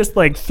 What if I just,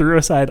 like, threw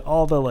aside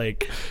all the,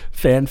 like,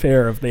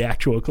 fanfare of the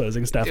actual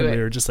closing stuff Do and it.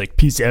 we were just like,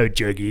 peace out,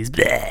 druggies.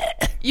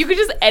 Bleh. You could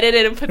just edit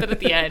it and put that at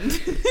the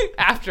end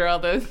after all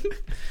the.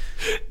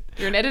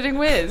 You're an editing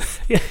whiz.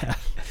 Yeah.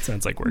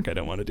 Sounds like work I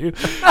don't want to do.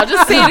 I'll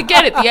just say it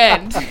again at the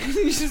end.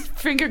 You just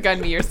finger gun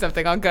me or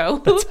something. I'll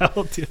go.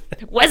 I'll do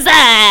that. What's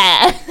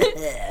that?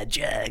 Yeah,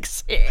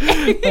 jugs.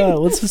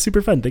 Well, this was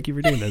super fun. Thank you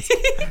for doing this.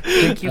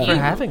 Thank you for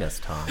having us,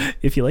 Tom.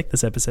 If you like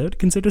this episode,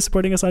 consider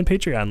supporting us on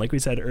Patreon. Like we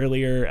said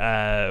earlier,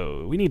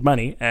 we need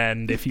money,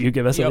 and if you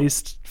give us at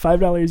least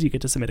 $5, you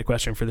get to submit a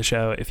question for the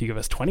show. If you give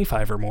us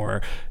 $25 or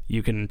more,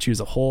 you can choose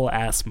a whole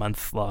ass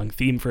month-long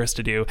theme for us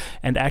to do.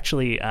 And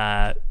actually,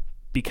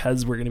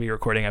 because we're going to be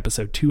recording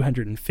episode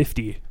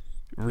 250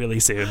 really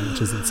soon,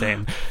 which is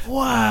insane.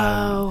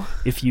 Wow.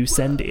 If you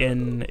send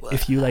in,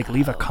 if you like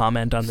leave a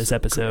comment on this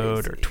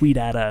episode or tweet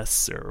at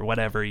us or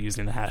whatever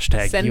using the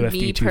hashtag Send UFD250,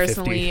 me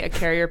personally a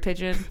carrier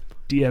pigeon.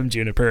 DM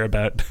Juniper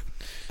about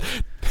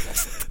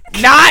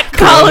Not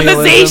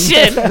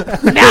colonization.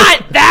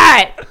 Not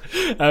that.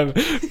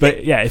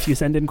 but yeah, if you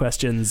send in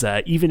questions,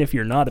 even if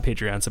you're not a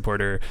Patreon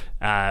supporter,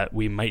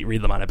 we might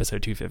read them on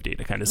episode 250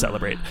 to kind of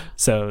celebrate.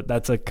 So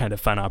that's a kind of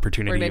fun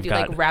opportunity. We're gonna you've do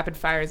got. like rapid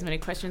fire as many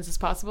questions as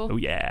possible. Oh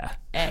yeah.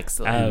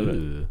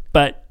 Excellent.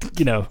 But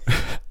you know,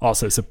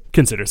 also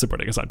consider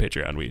supporting us on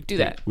Patreon. We Do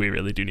that. We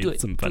really do need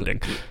some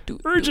funding do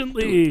it,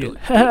 urgently. do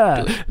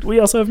it. We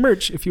also have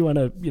merch if you want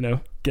to, you know,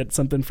 get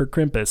something for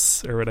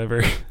Crimpus or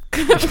whatever.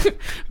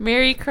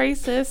 Merry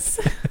Crisis.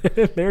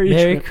 Merry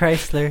Mary Shrimp-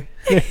 Chrysler.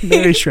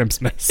 Merry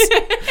Shrimpsmas.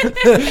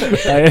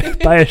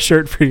 buy a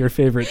shirt for your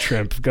favorite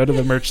shrimp. Go to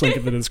the merch link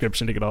in the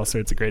description to get all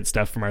sorts of great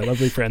stuff from our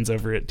lovely friends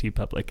over at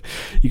TeePublic.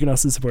 You can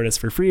also support us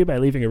for free by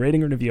leaving a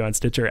rating or review on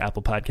Stitcher,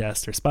 Apple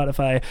Podcasts, or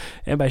Spotify,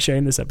 and by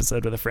sharing this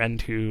episode with a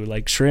friend who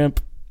likes shrimp.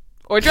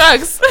 Or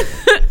drugs.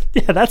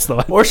 Yeah, that's the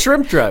one. Or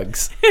shrimp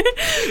drugs.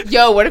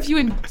 Yo, what if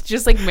you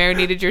just like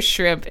marinated your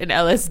shrimp in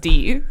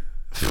LSD?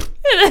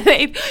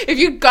 If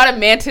you got a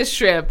mantis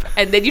shrimp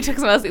and then you took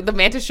someone else, the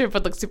mantis shrimp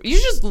would look super. You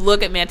should just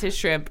look at mantis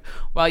shrimp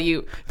while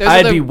you.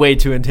 I'd be way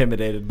too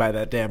intimidated by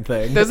that damn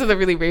thing. Those are the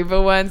really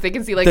rainbow ones. They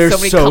can see like They're so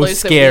many so colors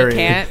scary.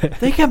 that we can't.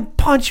 They can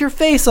punch your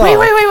face off.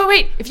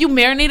 Wait. If you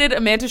marinated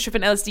a mantis shrimp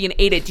in LSD and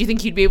ate it, do you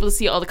think you'd be able to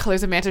see all the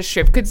colors a mantis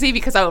shrimp could see?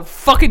 Because I would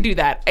fucking do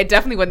that. I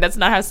definitely wouldn't. That's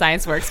not how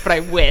science works, but I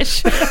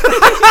wish.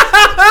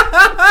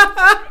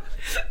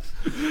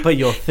 But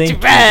you'll think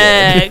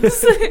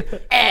Drugs.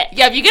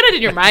 Yeah, if you get it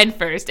in your mind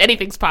first,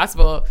 anything's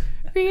possible.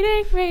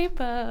 Reading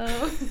Rainbow.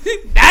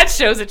 That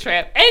show's a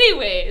trip.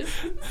 Anyways.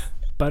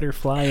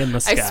 Butterfly in the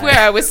sky. I swear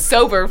I was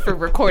sober for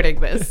recording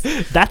this.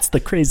 That's the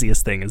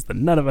craziest thing is that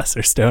none of us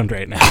are stoned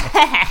right now.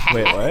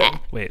 Wait, what?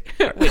 Wait.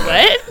 Wait,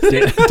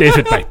 what?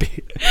 David might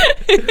be.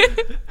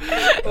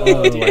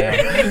 Oh, dear.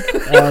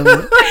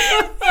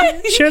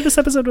 Share this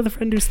episode with a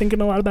friend who's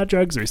thinking a lot about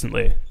drugs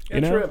recently.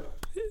 You know? Shrimp.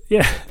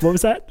 Yeah. What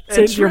was that?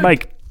 Say it to your shrimp.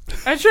 mic.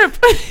 A shrimp.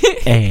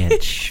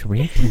 And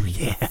shrimp,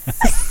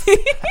 yes.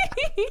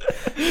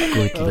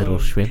 Good little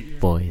shrimp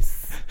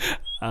boys.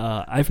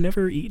 I've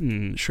never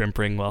eaten shrimp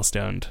ring while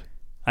stoned.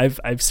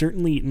 I've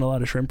certainly eaten a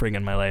lot of shrimp ring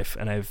in my life,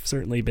 and I've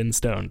certainly been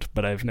stoned,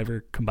 but I've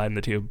never combined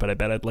the two, but I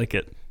bet I'd like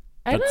it.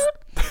 I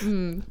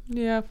don't.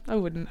 Yeah, I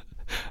wouldn't.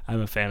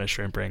 I'm a fan of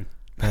shrimp ring.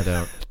 I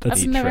don't.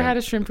 I've never had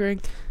a shrimp ring.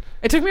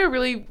 It took me a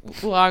really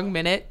long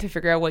minute to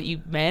figure out what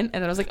you meant,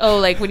 and then I was like, "Oh,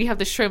 like when you have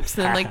the shrimps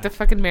and then like the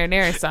fucking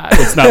marinara sauce."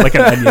 It's not like an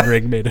onion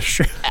ring made of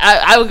shrimp.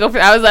 I would go for.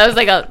 I was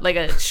like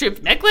a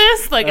shrimp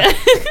necklace, like a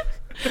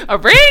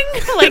ring,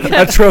 like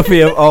A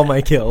trophy of all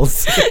my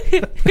kills. a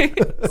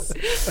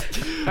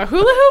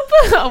hula hoop.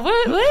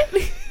 What?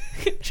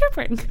 Shrimp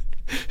ring.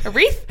 A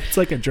wreath. It's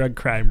like a drug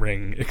crime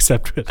ring,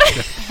 except with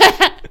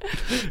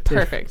shrimp.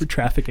 Perfect. We're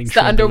trafficking. It's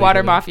the shrimp underwater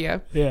illegally.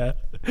 mafia. Yeah.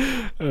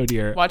 Oh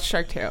dear. Watch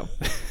Shark Tale.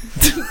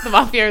 The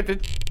mafia are the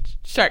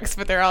sharks,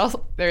 but there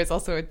is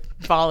also a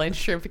ball and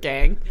shrimp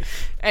gang.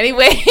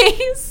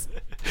 Anyways,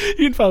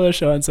 You can follow the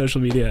show on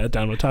social media at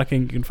Download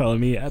Talking. You can follow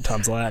me at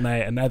Tom's Lat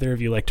Night, and neither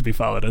of you like to be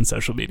followed on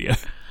social media.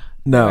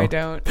 No. I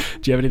don't. Do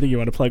you have anything you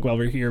want to plug while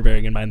we're here?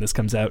 Bearing in mind this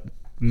comes out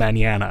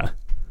mañana.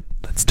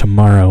 That's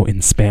tomorrow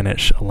in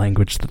Spanish, a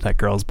language that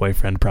girl's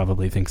boyfriend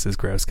probably thinks is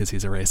gross because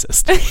he's a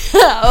racist.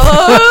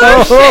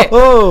 Oh shit.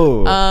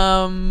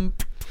 Oh.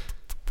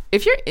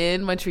 If you're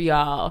in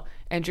Montreal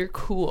and you're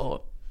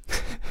cool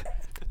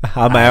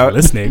I'm out.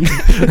 Listening.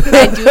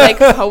 and you like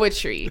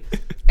poetry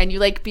and you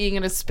like being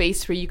in a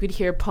space where you could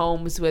hear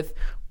poems with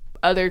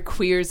other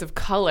queers of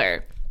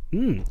color,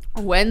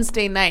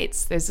 Wednesday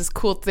nights there's this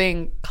cool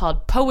thing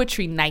called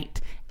Poetry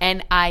Night,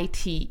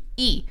 NITE,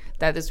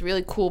 that this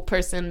really cool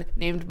person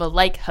named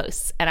Malik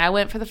hosts, and I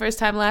went for the first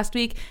time last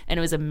week and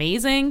it was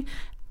amazing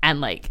and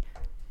like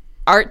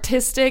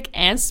artistic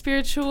and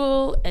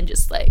spiritual and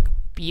just like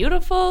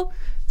beautiful.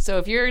 So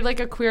if you're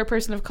like a queer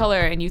person of color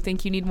and you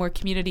think you need more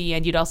community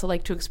and you'd also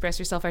like to express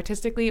yourself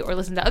artistically or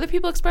listen to other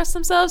people express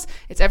themselves,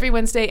 it's every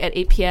Wednesday at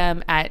 8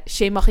 p.m. at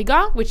Chez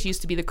Morigan, which used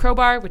to be the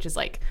Crowbar, which is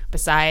like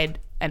beside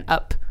and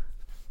up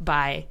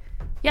by,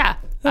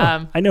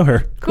 I know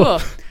her. cool.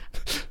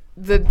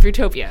 The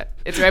Brutopia.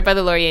 It's right by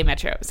the Laurier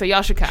Metro. So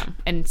y'all should come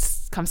and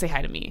come say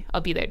hi to me.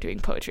 I'll be there doing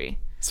poetry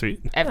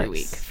Sweet. every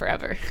week,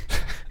 forever.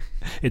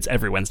 It's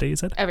every Wednesday, you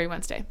said? Every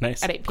Wednesday.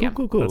 Nice. At 8 p.m.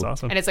 Cool. That's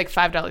awesome. And it's like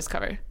 $5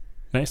 cover.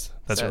 Nice.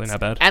 That's So really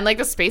it's- not bad. And like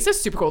the space is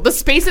super cool. The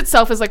space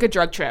itself is like a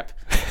drug trip.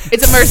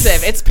 It's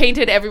immersive. It's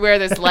painted everywhere.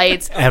 There's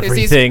lights.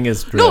 Everything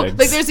is No, drugs.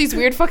 like there's these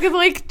weird fucking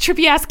like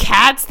trippy ass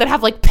cats that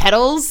have like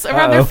petals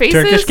around their Uh-oh.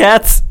 faces. Turkish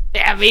cats.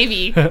 Yeah,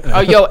 maybe.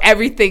 Oh, yo,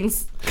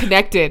 everything's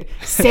connected.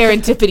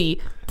 Serendipity.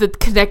 The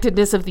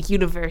connectedness of the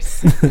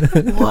universe.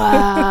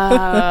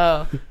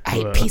 Whoa.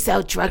 Hey, peace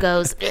out,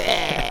 druggos.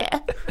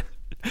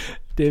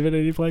 David,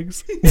 any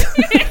plugs?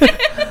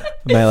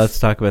 May let's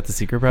talk about the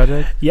Secret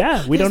Project.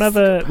 Yeah, we do have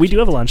a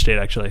launch date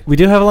actually. We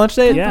do have a launch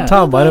date. Yeah.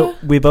 Tom, why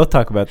don't we both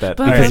talk about that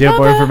because you have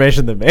more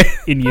information than me.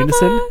 In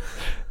unison.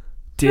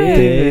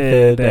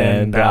 David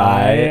and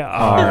I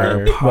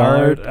are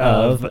part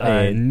of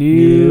a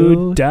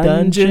new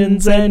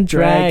Dungeons and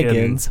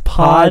Dragons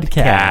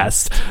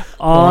podcast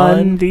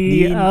on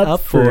the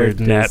Upward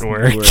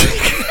Network.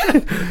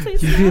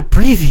 You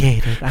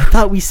abbreviated. I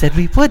thought we said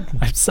we wouldn't.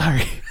 I'm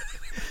sorry.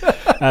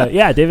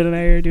 Yeah, David and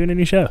I are doing a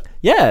new show.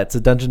 Yeah, it's a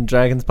Dungeons and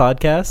Dragons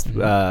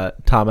podcast.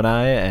 Tom and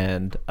I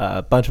and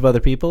a bunch of other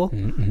people. Do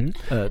you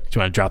want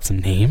to drop some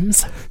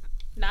names?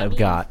 I've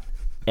got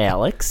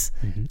Alex,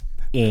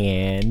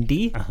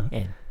 Andy,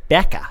 and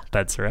Becca.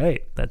 That's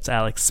right. That's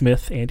Alex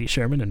Smith, Andy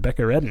Sherman, and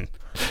Becca Redden.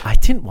 I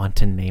didn't want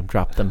to name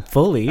drop them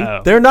fully.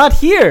 Oh. They're not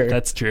here.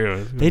 That's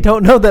true. They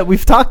don't know that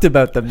we've talked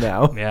about them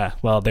now. Yeah,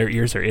 well, their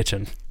ears are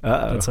itching.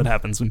 Uh-oh. That's what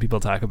happens when people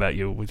talk about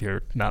you with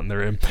you're not in the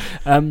room.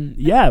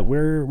 Yeah,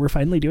 we're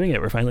finally doing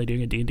it. We're finally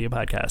doing a D&D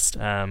podcast.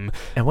 And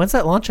when's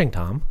that launching,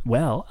 Tom?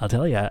 Well, I'll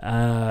tell you.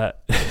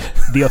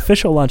 The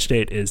official launch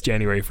date is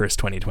January 1st,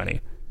 2020.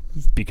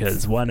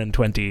 because 1 and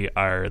 20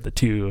 are the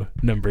two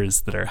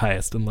numbers that are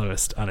highest and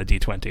lowest on a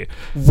D20.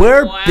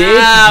 We're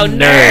Wow, big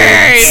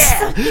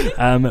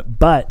nerds.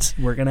 But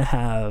we're going to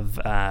have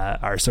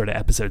our sort of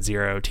episode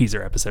 0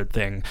 teaser episode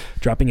thing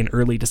dropping in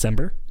early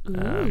December.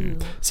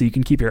 So you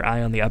can keep your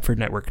eye on the Upford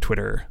Network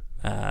Twitter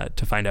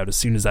to find out as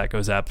soon as that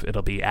goes up.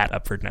 It'll be at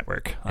Upford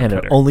Network on And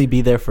Twitter. it'll only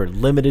be there for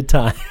limited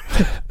time.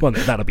 Well,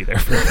 that'll be there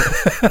for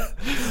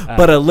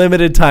But a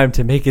limited time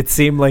to make it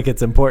seem like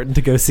it's important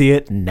to go see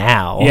it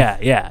now.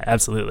 Yeah,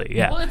 absolutely.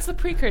 Yeah. Well, it's the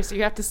precursor.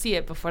 You have to see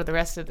it before the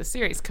rest of the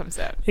series comes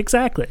out.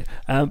 Exactly.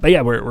 But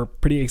yeah, we're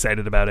pretty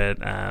excited about it.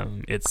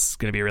 It's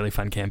going to be a really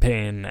fun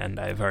campaign, and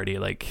I've already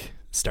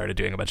started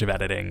doing a bunch of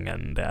editing,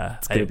 and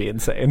It's going to be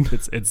insane.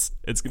 It's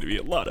going to be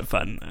a lot of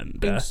fun,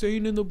 and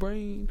Insane in the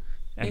brain.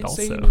 and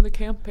Insane also in the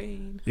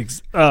campaign. We're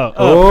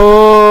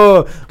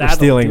that'll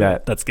stealing do it.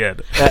 that. That's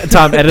good.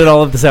 Tom, edit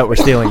all of this out. We're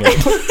stealing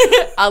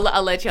it.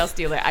 I'll let y'all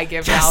steal it. I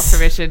give Val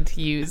permission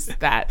to use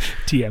that.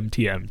 TM.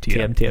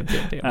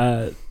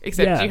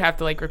 Except Yeah. you have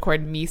to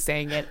record me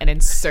saying it and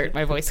insert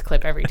my voice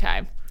clip every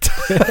time.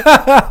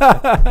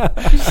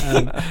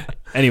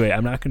 Anyway,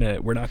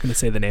 we're not gonna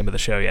say the name of the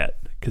show yet,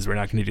 because we're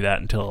not gonna do that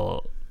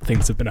until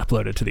things have been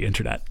uploaded to the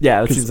internet.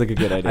 Yeah, that seems like a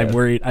good idea. I'm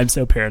worried. I'm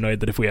so paranoid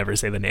that if we ever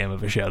say the name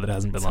of a show that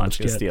hasn't been Someone's launched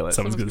gonna yet, steal it.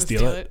 someone's going to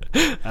Someone's steal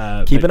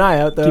gonna it. Keep But an eye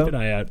out, though. Keep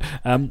an eye out.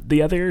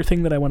 The other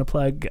thing that I want to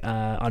plug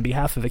on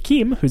behalf of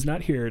Akeem, who's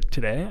not here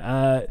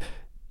today,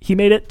 he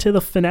made it to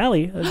the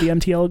finale of the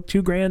MTL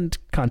 $2,000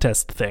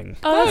 contest thing.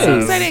 Oh, that's so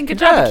Nice. exciting. Good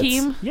Congrats. job,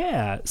 Akeem.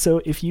 Yeah,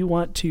 so if you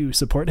want to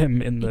support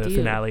him in the do.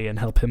 finale and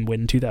help him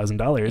win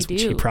 $2,000,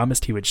 which he do.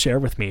 promised he would share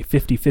with me,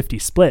 50-50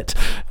 split.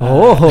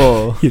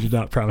 He did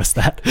not promise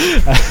that.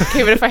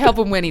 Okay, but if I help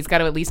him win, he's got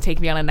to at least take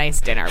me on a nice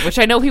dinner, which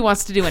I know he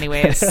wants to do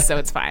anyways, so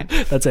it's fine.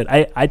 That's it.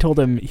 I told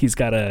him he's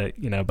got to,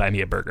 buy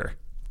me a burger.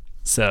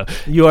 So,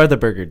 You are the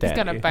burger daddy.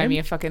 He's going to buy me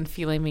a fucking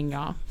filet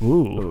mignon.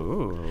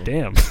 ooh.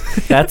 Damn.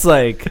 That's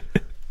like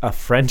a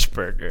French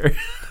burger.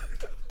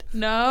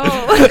 No.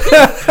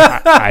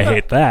 I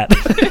hate that.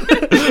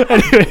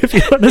 Anyway, if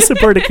you want to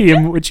support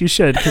Akeem, which you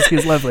should because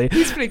he's lovely,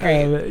 He's pretty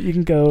great. you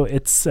can go.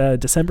 It's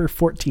December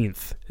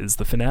 14th is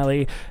the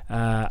finale.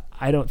 I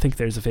don't think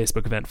there's a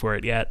Facebook event for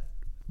it yet,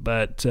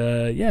 but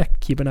yeah,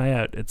 keep an eye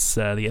out. It's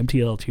the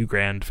MTL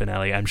 $2,000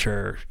 finale. I'm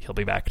sure he'll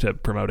be back to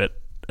promote it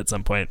at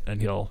some point,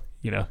 and he'll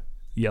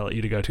yell at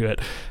you to go to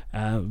it.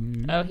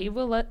 He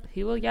will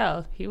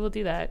yell. He will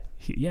do that.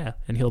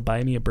 And he'll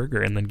buy me a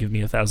burger and then give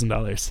me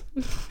 $1,000.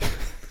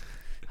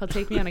 He'll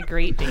take me on a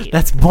great date.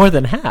 That's more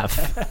than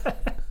half.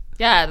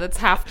 Yeah, that's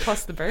half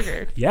plus the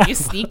burger. Yeah. You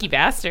sneaky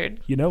bastard.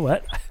 You know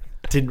what?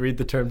 Didn't read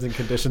the terms and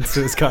conditions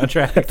to his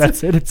contract.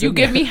 That's it. It's You in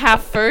give there. me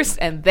half first,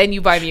 and then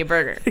you buy me a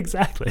burger.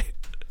 Exactly.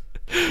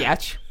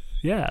 Yatch.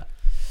 Yeah.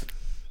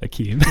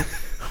 Akeem.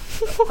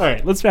 All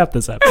right, let's wrap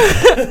this up.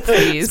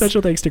 Please.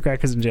 Special thanks to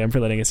Crackers and Jam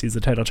for letting us use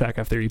the title track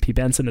off their EP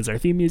Benson as our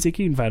theme music.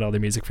 You can find all their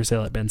music for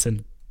sale at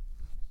Benson.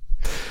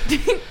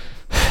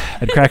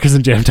 At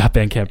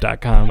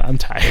crackersandjam.bandcamp.com. I'm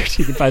tired.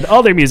 You can find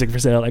all their music for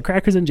sale at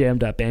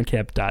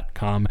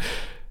crackersandjam.bandcamp.com.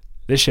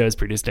 This show is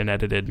produced and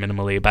edited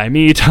minimally by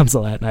me, Tom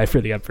Zalat, and I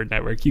for the Upford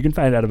Network. You can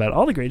find out about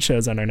all the great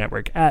shows on our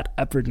network at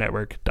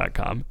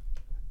upfordnetwork.com.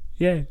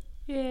 Yay.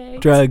 Yay.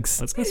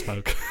 Drugs. Let's go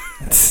smoke.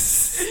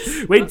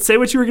 Wait, say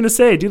what you were going to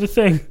say. Do the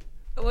thing.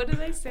 What did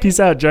I say? Peace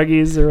out,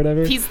 druggies, or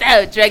whatever. Peace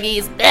out,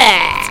 druggies.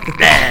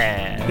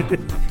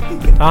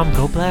 Tom,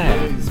 go black.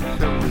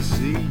 Come to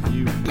see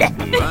you.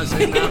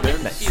 Rising up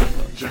Benson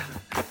Joe.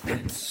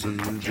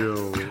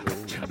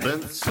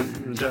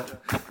 Benson Joe.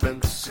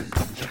 Benson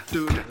Joe.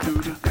 Do do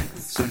do do.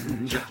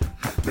 Benson Joe.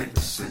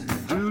 Benson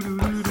do do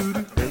do do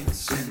do.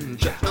 Benson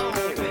Joe.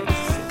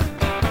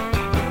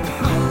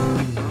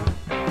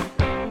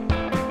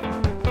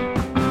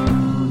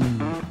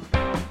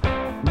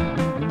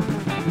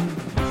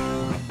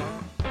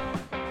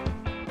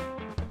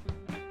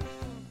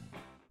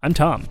 I'm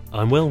Tom,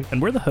 I'm Will.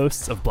 and we're the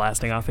hosts of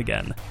Blasting Off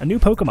Again, a new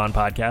Pokemon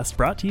podcast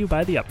brought to you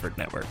by the Upford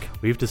Network.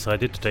 We've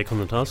decided to take on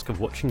the task of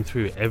watching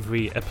through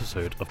every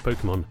episode of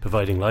Pokemon,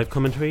 providing live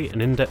commentary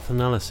and in-depth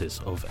analysis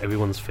of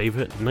everyone's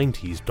favourite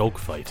 90s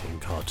dogfighting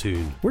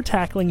cartoon. We're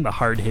tackling the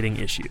hard-hitting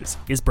issues.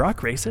 Is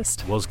Brock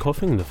racist? Was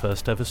Coughing the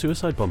first ever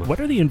suicide bomber? What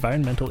are the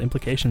environmental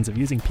implications of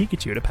using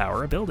Pikachu to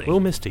power a building?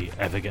 Will Misty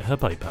ever get her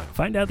bite back?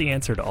 Find out the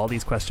answer to all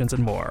these questions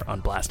and more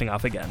on Blasting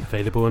Off Again.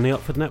 Available on the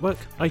Upford Network,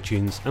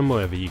 iTunes, and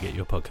wherever you get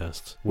your podcasts.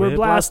 We're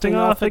blasting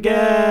off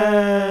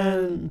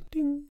again!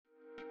 Ding.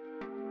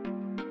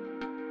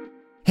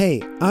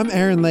 Hey, I'm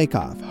Aaron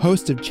Lakoff,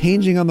 host of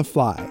Changing on the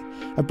Fly,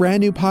 a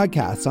brand new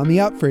podcast on the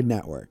Upford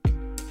Network.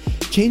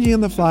 Changing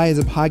on the Fly is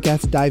a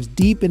podcast that dives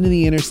deep into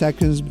the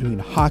intersections between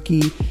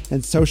hockey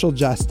and social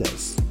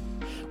justice.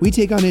 We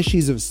take on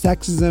issues of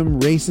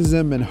sexism,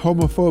 racism, and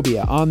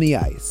homophobia on the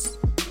ice.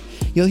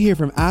 You'll hear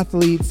from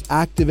athletes,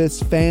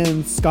 activists,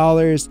 fans,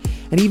 scholars,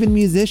 and even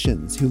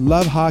musicians who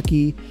love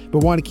hockey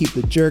but want to keep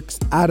the jerks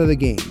out of the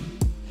game.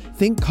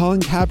 Think Colin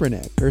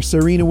Kaepernick or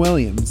Serena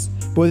Williams,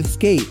 but with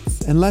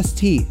skates and less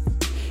teeth.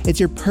 It's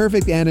your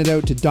perfect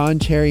antidote to Don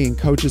Cherry and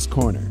Coach's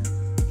Corner.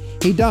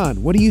 Hey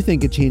Don, what do you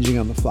think of Changing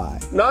on the Fly?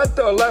 Not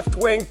the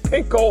left-wing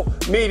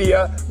pinko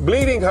media,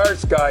 bleeding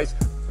hearts guys.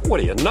 What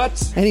are you,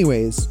 nuts?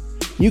 Anyways,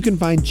 you can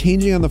find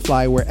Changing on the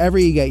Fly wherever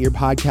you get your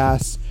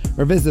podcasts,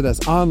 or visit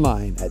us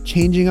online at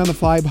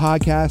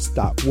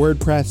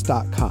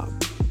changingontheflypodcast.wordpress.com.